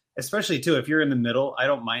 So especially too, if you're in the middle, I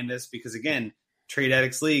don't mind this because again, Trade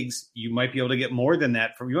Addicts leagues, you might be able to get more than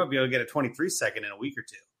that you might be able to get a 23 second in a week or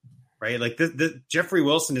two, right? Like the Jeffrey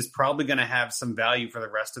Wilson is probably going to have some value for the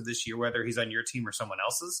rest of this year, whether he's on your team or someone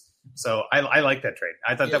else's. So I like that trade.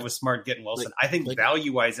 I thought that was smart getting Wilson. I think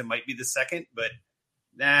value wise, it might be the second, but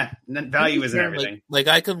value isn't everything. Like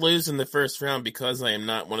I could lose in the first round because I am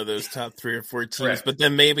not one of those top 3 or 4 teams, but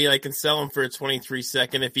then maybe I can sell him for a 23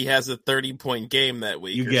 second if he has a 30-point game that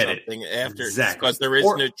week. You or get something it after exactly because there is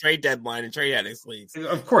no trade deadline in Trade Addicts leagues,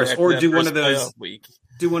 of course. Or do one of those week.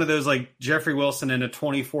 Do one of those like Jeffrey Wilson and a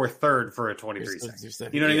 24 third for a 23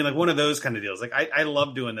 second. You know what I mean? Like one of those kind of deals. Like I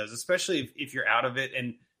love doing those, especially if you're out of it.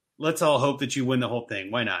 And let's all hope that you win the whole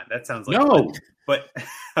thing. Why not? That sounds like no. But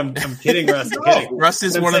I'm kidding, Russ. I'm kidding. Russ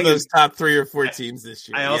is one of those top 3 or 4 teams this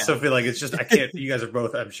year. I also feel like it's just I can't. You guys are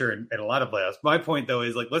both, I'm sure, in a lot of playoffs. My point though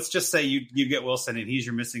is like let's just say you get Wilson and he's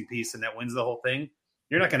your missing piece and that wins the whole thing.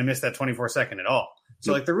 You're not going to miss that 24 second at all.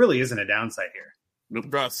 So like there really isn't a downside here.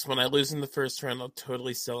 Russ, when I lose in the first round, I'll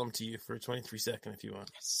totally sell them to you for a 23 second if you want.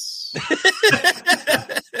 Yes.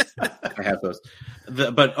 I have those.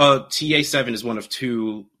 But TA7 is one of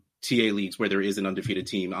 2 TA leagues where there is an undefeated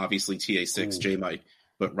team. Obviously, TA6, J-Mike,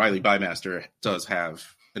 but Riley Bymaster does have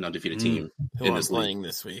an undefeated team in this playing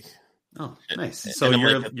this week. Oh, nice. So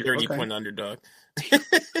you're like a 30-point underdog.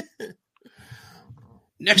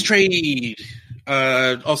 Next trade,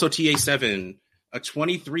 also TA7. A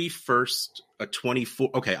 23 first, a 24.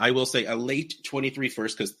 Okay, I will say a late 23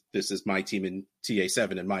 first because this is my team in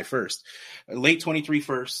TA7 and my first. A late 23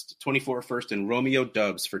 first, 24 first, and Romeo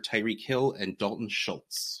Dubs for Tyreek Hill and Dalton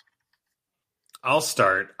Schultz. I'll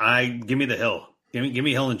start. Give me the Hill. Give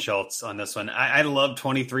me Hill and Schultz on this one. I love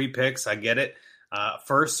 23 picks. I get it.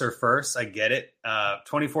 First. I get it.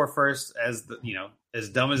 24 first, as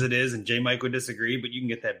dumb as it is, and J Mike would disagree, but you can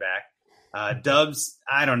get that back. Dubs,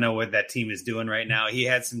 I don't know what that team is doing right now. He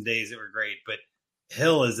had some days that were great, but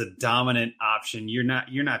Hill is a dominant option. You're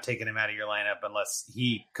not taking him out of your lineup unless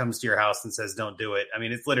he comes to your house and says, don't do it. I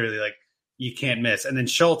mean, it's literally like you can't miss. And then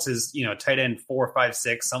Schultz is, tight end 4, 5,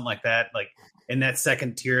 6, something like that. Like in that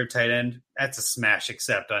second tier of tight end, that's a smash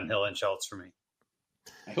accept on Hill and Schultz for me.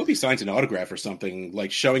 I hope he signs an autograph or something,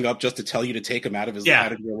 like showing up just to tell you to take him out of your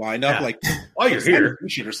lineup. Yeah. Like, while you're here,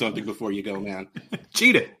 or something before you go, man.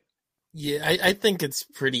 Cheat it. Yeah, I think it's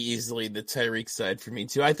pretty easily the Tyreek side for me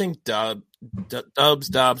too. I think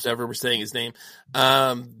Dobbs, however we're saying his name.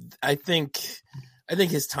 I think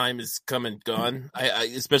his time is come and gone.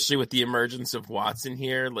 I especially with the emergence of Watson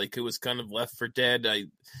here, like it was kind of left for dead. A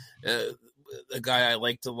guy I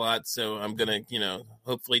liked a lot, so I'm gonna,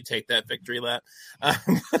 hopefully take that victory lap.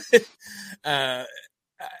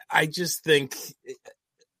 I just think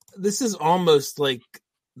this is almost like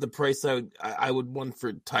the price I would want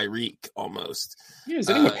for Tyreek almost. Yeah, is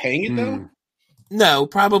anyone paying it though? No,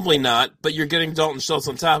 probably not. But you're getting Dalton Schultz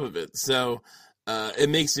on top of it, so it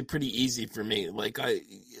makes it pretty easy for me. Like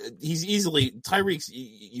he's easily Tyreek's.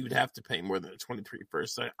 You would have to pay more than a 23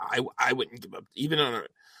 first. I wouldn't give up even on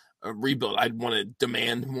a rebuild. I'd want to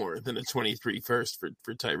demand more than a 23 first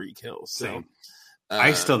for Tyreek Hill. So.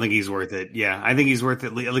 I still think he's worth it. Yeah, I think he's worth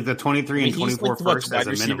it. Like the 23 and 24 first as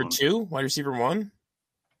a minimum. Wide receiver 2, wide receiver 1.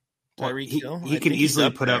 Tyreek Hill. He can easily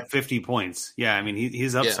put up 50 points. Yeah, I mean,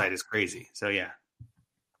 his upside is crazy. So, yeah.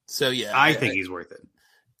 I think he's worth it.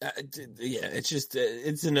 It's just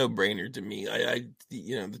it's a no-brainer to me.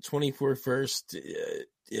 The 24 first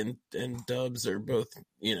and Dubs are both,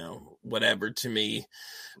 whatever to me.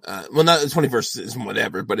 Well, not the 21st is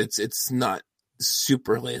whatever, but it's not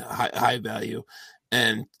super late, high value.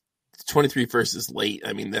 And 23 first is late.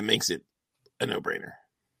 I mean, that makes it a no-brainer.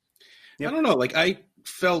 Yep. I don't know. Like I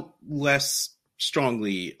felt less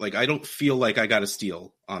strongly. Like I don't feel like I got a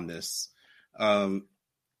steal on this. I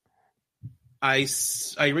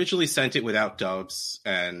originally sent it without Dubs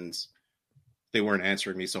and they weren't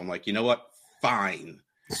answering me. So I'm like, you know what? Fine.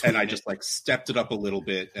 And I just like stepped it up a little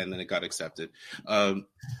bit and then it got accepted. The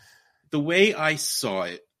way I saw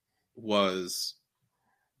it was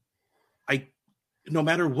no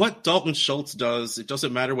matter what Dalton Schultz does, it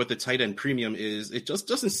doesn't matter what the tight end premium is. It just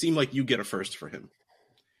doesn't seem like you get a first for him.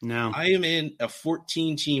 No, I am in a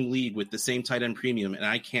 14-team league with the same tight end premium, and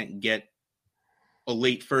I can't get a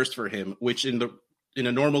late first for him, which in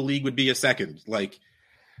a normal league would be a second. Like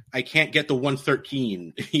I can't get the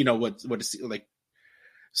 113. What is like?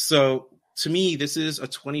 So to me, this is a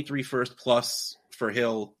 23 first plus for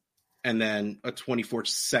Hill. and then a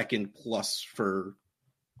 24-second plus for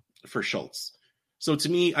Schultz. So to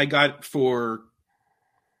me, I got for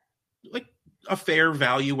like a fair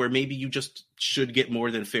value where maybe you just should get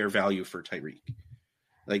more than fair value for Tyreek.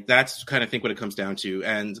 Like that's kind of think what it comes down to.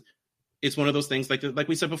 And it's one of those things like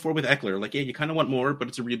we said before with Eckler, like, yeah, you kind of want more, but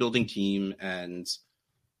it's a rebuilding team. And,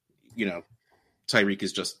 you know, Tyreek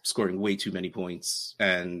is just scoring way too many points.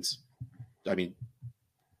 And I mean,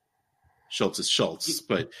 Schultz is Schultz,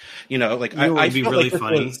 but you know, like I be felt really like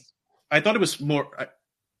funny. I thought it was more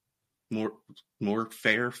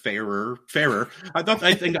fairer.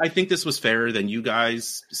 I think this was fairer than you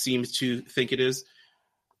guys seem to think it is,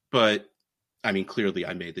 but I mean, clearly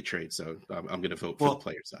I made the trade, so I'm going to vote for the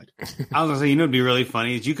player side. I was going to say, you know, what'd be really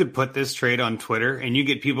funny is you could put this trade on Twitter and you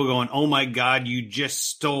get people going, "Oh my God, you just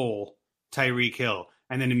stole Tyreek Hill,"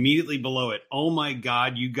 and then immediately below it, "Oh my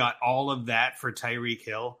God, you got all of that for Tyreek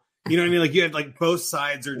Hill." You know what I mean? Like you had like both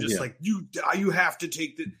sides are just like you have to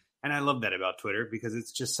take the. And I love that about Twitter because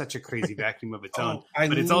it's just such a crazy vacuum of its own.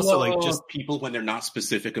 But it's also like just people when they're not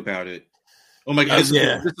specific about it. Oh my God, this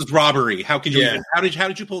is robbery. How could you? Even, how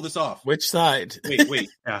did you pull this off? Which side?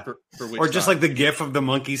 Wait. Yeah. For which or just side? like the GIF of the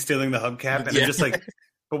monkey stealing the hubcap, and I'm just like,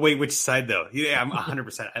 but wait, which side though? Yeah, I'm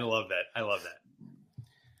 100%. I love that.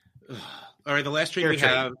 All right, the last trade we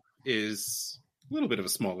have is a little bit of a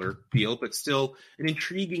smaller deal, but still an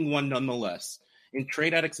intriguing one nonetheless. In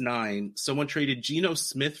Trade Addicts 9, someone traded Geno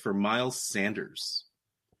Smith for Miles Sanders.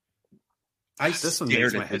 I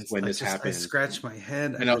stared at this when this happened. I scratched my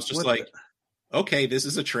head. And I was just like, okay, this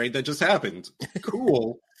is a trade that just happened.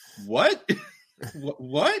 Cool. What?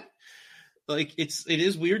 What? Like, it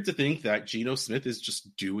is weird to think that Geno Smith is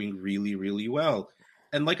just doing really, really well.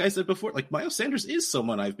 And like I said before, like Miles Sanders is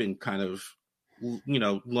someone I've been kind of, you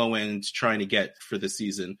know, low end trying to get for this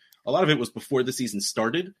season. A lot of it was before the season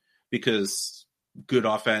started because good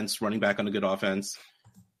offense, running back on a good offense,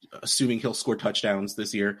 assuming he'll score touchdowns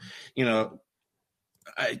this year. You know,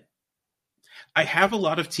 I have a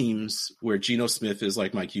lot of teams where Geno Smith is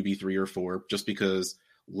like my QB 3 or 4, just because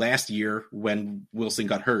last year when Wilson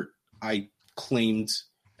got hurt, I claimed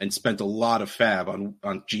and spent a lot of fab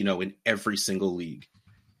on Geno in every single league.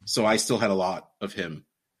 So I still had a lot of him.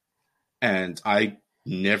 And I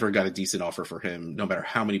never got a decent offer for him, no matter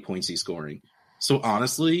how many points he's scoring. So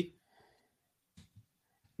honestly,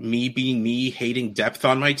 me hating depth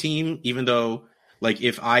on my team, even though, like,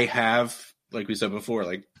 if I have, like we said before,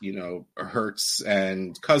 like, you know, Hurts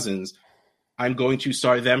and Cousins, I'm going to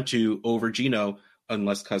start them to over Geno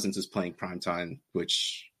unless Cousins is playing primetime,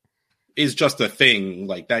 which is just a thing.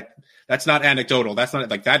 Like, that's not anecdotal. That's not,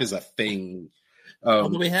 like, that is a thing.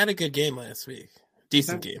 Although we had a good game last week.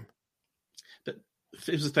 Decent game.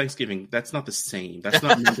 It was a Thanksgiving. That's not the same. That's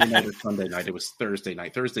not Monday night or Sunday night. It was Thursday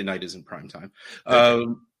night. Thursday night isn't primetime.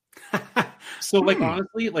 So, like,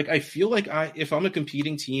 honestly, like, I feel like if I'm a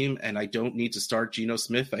competing team and I don't need to start Geno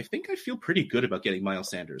Smith, I think I feel pretty good about getting Miles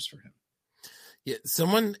Sanders for him. Yeah,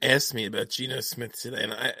 someone asked me about Geno Smith today,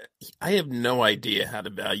 and I have no idea how to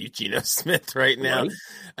value Geno Smith right now.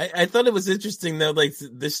 Right? I thought it was interesting, though, like,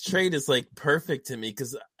 this trade is, like, perfect to me,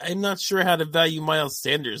 because I'm not sure how to value Miles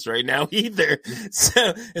Sanders right now either.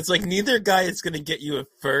 So it's like neither guy is going to get you a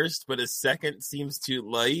first, but a second seems too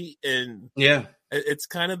light, and yeah, it's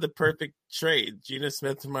kind of the perfect trade, Geno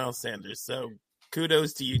Smith to Miles Sanders. So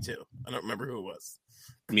kudos to you two. I don't remember who it was.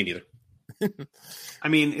 Me neither. I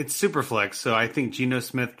mean, it's super flex, so I think Geno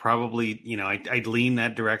Smith probably, you know, I'd lean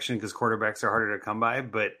that direction because quarterbacks are harder to come by.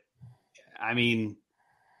 But I mean,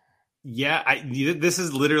 yeah, this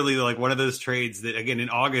is literally like one of those trades that, again, in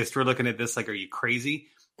August we're looking at this like, are you crazy?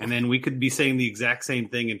 And then we could be saying the exact same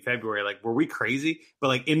thing in February, like, were we crazy? But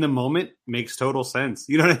like in the moment, makes total sense.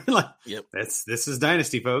 You know what I mean? Like, yep. This is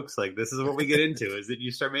Dynasty, folks. Like, this is what we get into, is that you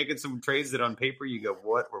start making some trades that on paper you go,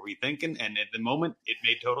 what were we thinking? And at the moment, it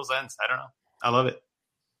made total sense. I don't know. I love it.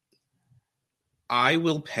 I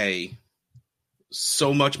will pay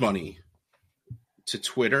so much money to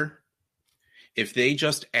Twitter if they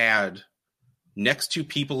just add next to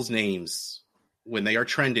people's names when they are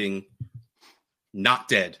trending, not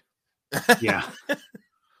dead. Yeah.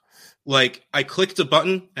 Like, I clicked a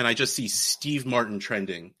button and I just see Steve Martin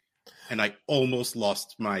trending and I almost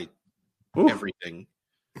lost my everything.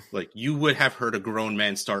 Like, you would have heard a grown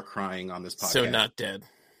man start crying on this podcast. So not dead.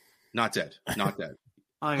 Not dead. Not dead.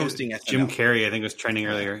 Hosting Jim Carrey, I think, was trending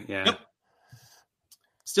earlier. Yeah. Yep.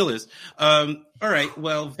 Still is. All right.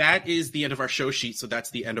 Well, that is the end of our show sheet. So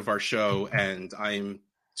that's the end of our show. And I'm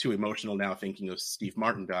too emotional now thinking of Steve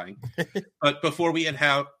Martin dying. But before we head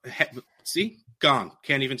out, gone.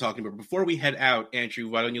 Can't even talk anymore. Before we head out, Andrew,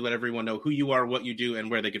 why don't you let everyone know who you are, what you do, and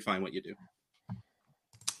where they can find what you do?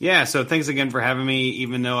 Yeah, so thanks again for having me.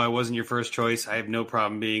 Even though I wasn't your first choice, I have no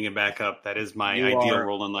problem being a backup. That is my ideal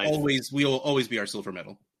role in life. We will always be our silver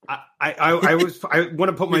medal. I want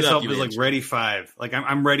to put myself as like Andrew. ready 5. Like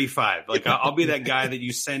I'm ready 5. Like I'll be that guy that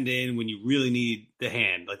you send in when you really need the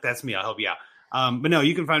hand. Like that's me. I'll help you out. But no,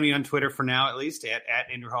 you can find me on Twitter for now, at least at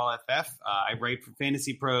Andrew Hall FF. I write for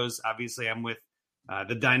Fantasy Pros. Obviously, I'm with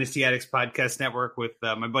the Dynasty Addicts Podcast Network with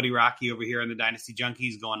my buddy Rocky over here on the Dynasty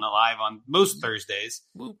Junkies, going live on most Thursdays,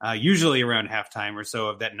 usually around halftime or so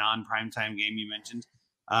of that non-primetime game you mentioned.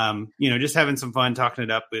 Just having some fun talking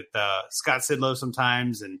it up with Scott Sidlow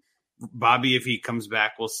sometimes, and Bobby if he comes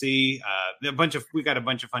back. We'll see. We got a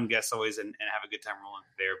bunch of fun guests always, and have a good time rolling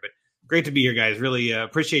there. But great to be here, guys. Really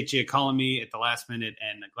appreciate you calling me at the last minute,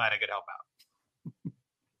 and glad I could help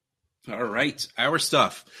out. All right, our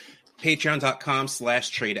stuff.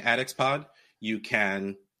 Patreon.com/Trade Addicts Pod. You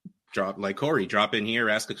can drop in here,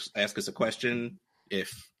 ask us a question.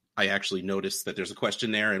 If I actually notice that there's a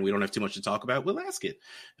question there and we don't have too much to talk about, we'll ask it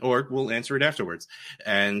or we'll answer it afterwards.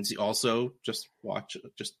 And also just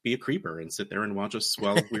be a creeper and sit there and watch us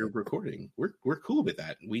while we're recording. We're cool with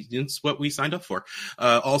that. It's what we signed up for.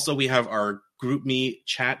 Also, we have our group me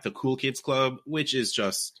chat, the Cool Kids Club, which is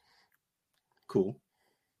just cool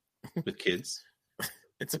with kids.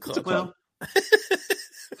 It's a club.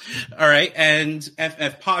 All right. And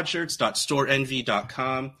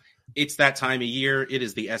ffpodshirts.storeenvy.com. It's that time of year. It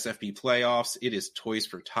is the SFB playoffs. It is Toys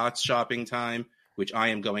for Tots shopping time, which I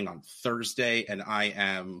am going on Thursday, and I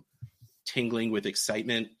am tingling with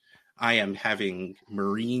excitement. I am having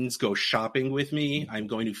Marines go shopping with me. I'm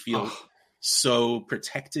going to feel so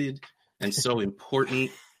protected and so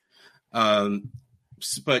important.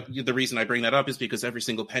 But the reason I bring that up is because every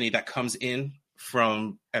single penny that comes in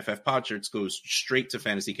from FF Pod Shirts goes straight to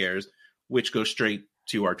Fantasy Cares, which goes straight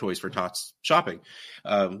to our Toys for Tots shopping.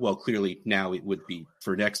 Well, clearly now it would be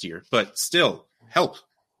for next year, but still, help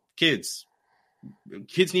kids.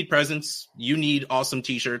 Kids need presents. You need awesome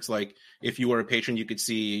T-shirts. Like if you were a patron, you could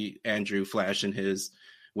see Andrew flash in his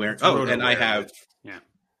wearing. I have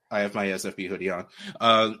my SFB hoodie on.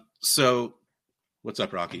 So, what's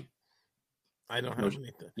up, Rocky? I don't have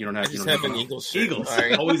anything. You don't have. I just have an Eagles shirt. Eagles,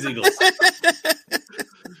 always Eagles.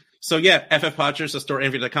 So yeah, FFPodshirts,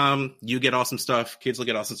 storeenvy.com. You get awesome stuff. Kids will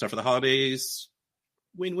get awesome stuff for the holidays.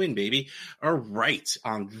 Win-win, baby. All right.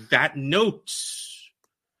 On that note,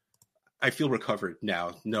 I feel recovered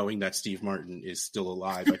now, knowing that Steve Martin is still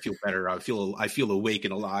alive. I feel better. I feel awake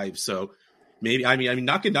and alive. So maybe I mean,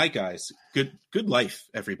 not good night, guys. Good life,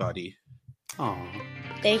 everybody. Oh.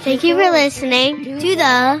 Thank you for listening to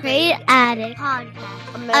the Trade Addict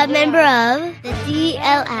Podcast, a member of the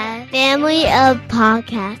DLS family of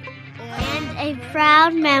podcasts, and a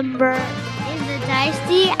proud member in the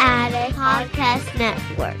Dynasty Addict Podcast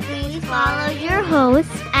Network. Please follow your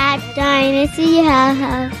hosts at Dynasty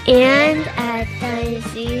and at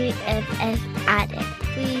Dynasty FF Addict.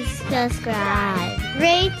 Please subscribe,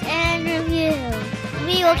 rate, and review.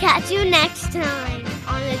 We will catch you next time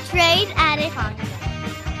on the Trade Addict Podcast.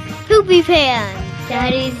 Poopy Pan,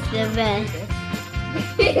 that is the best.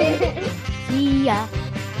 See ya.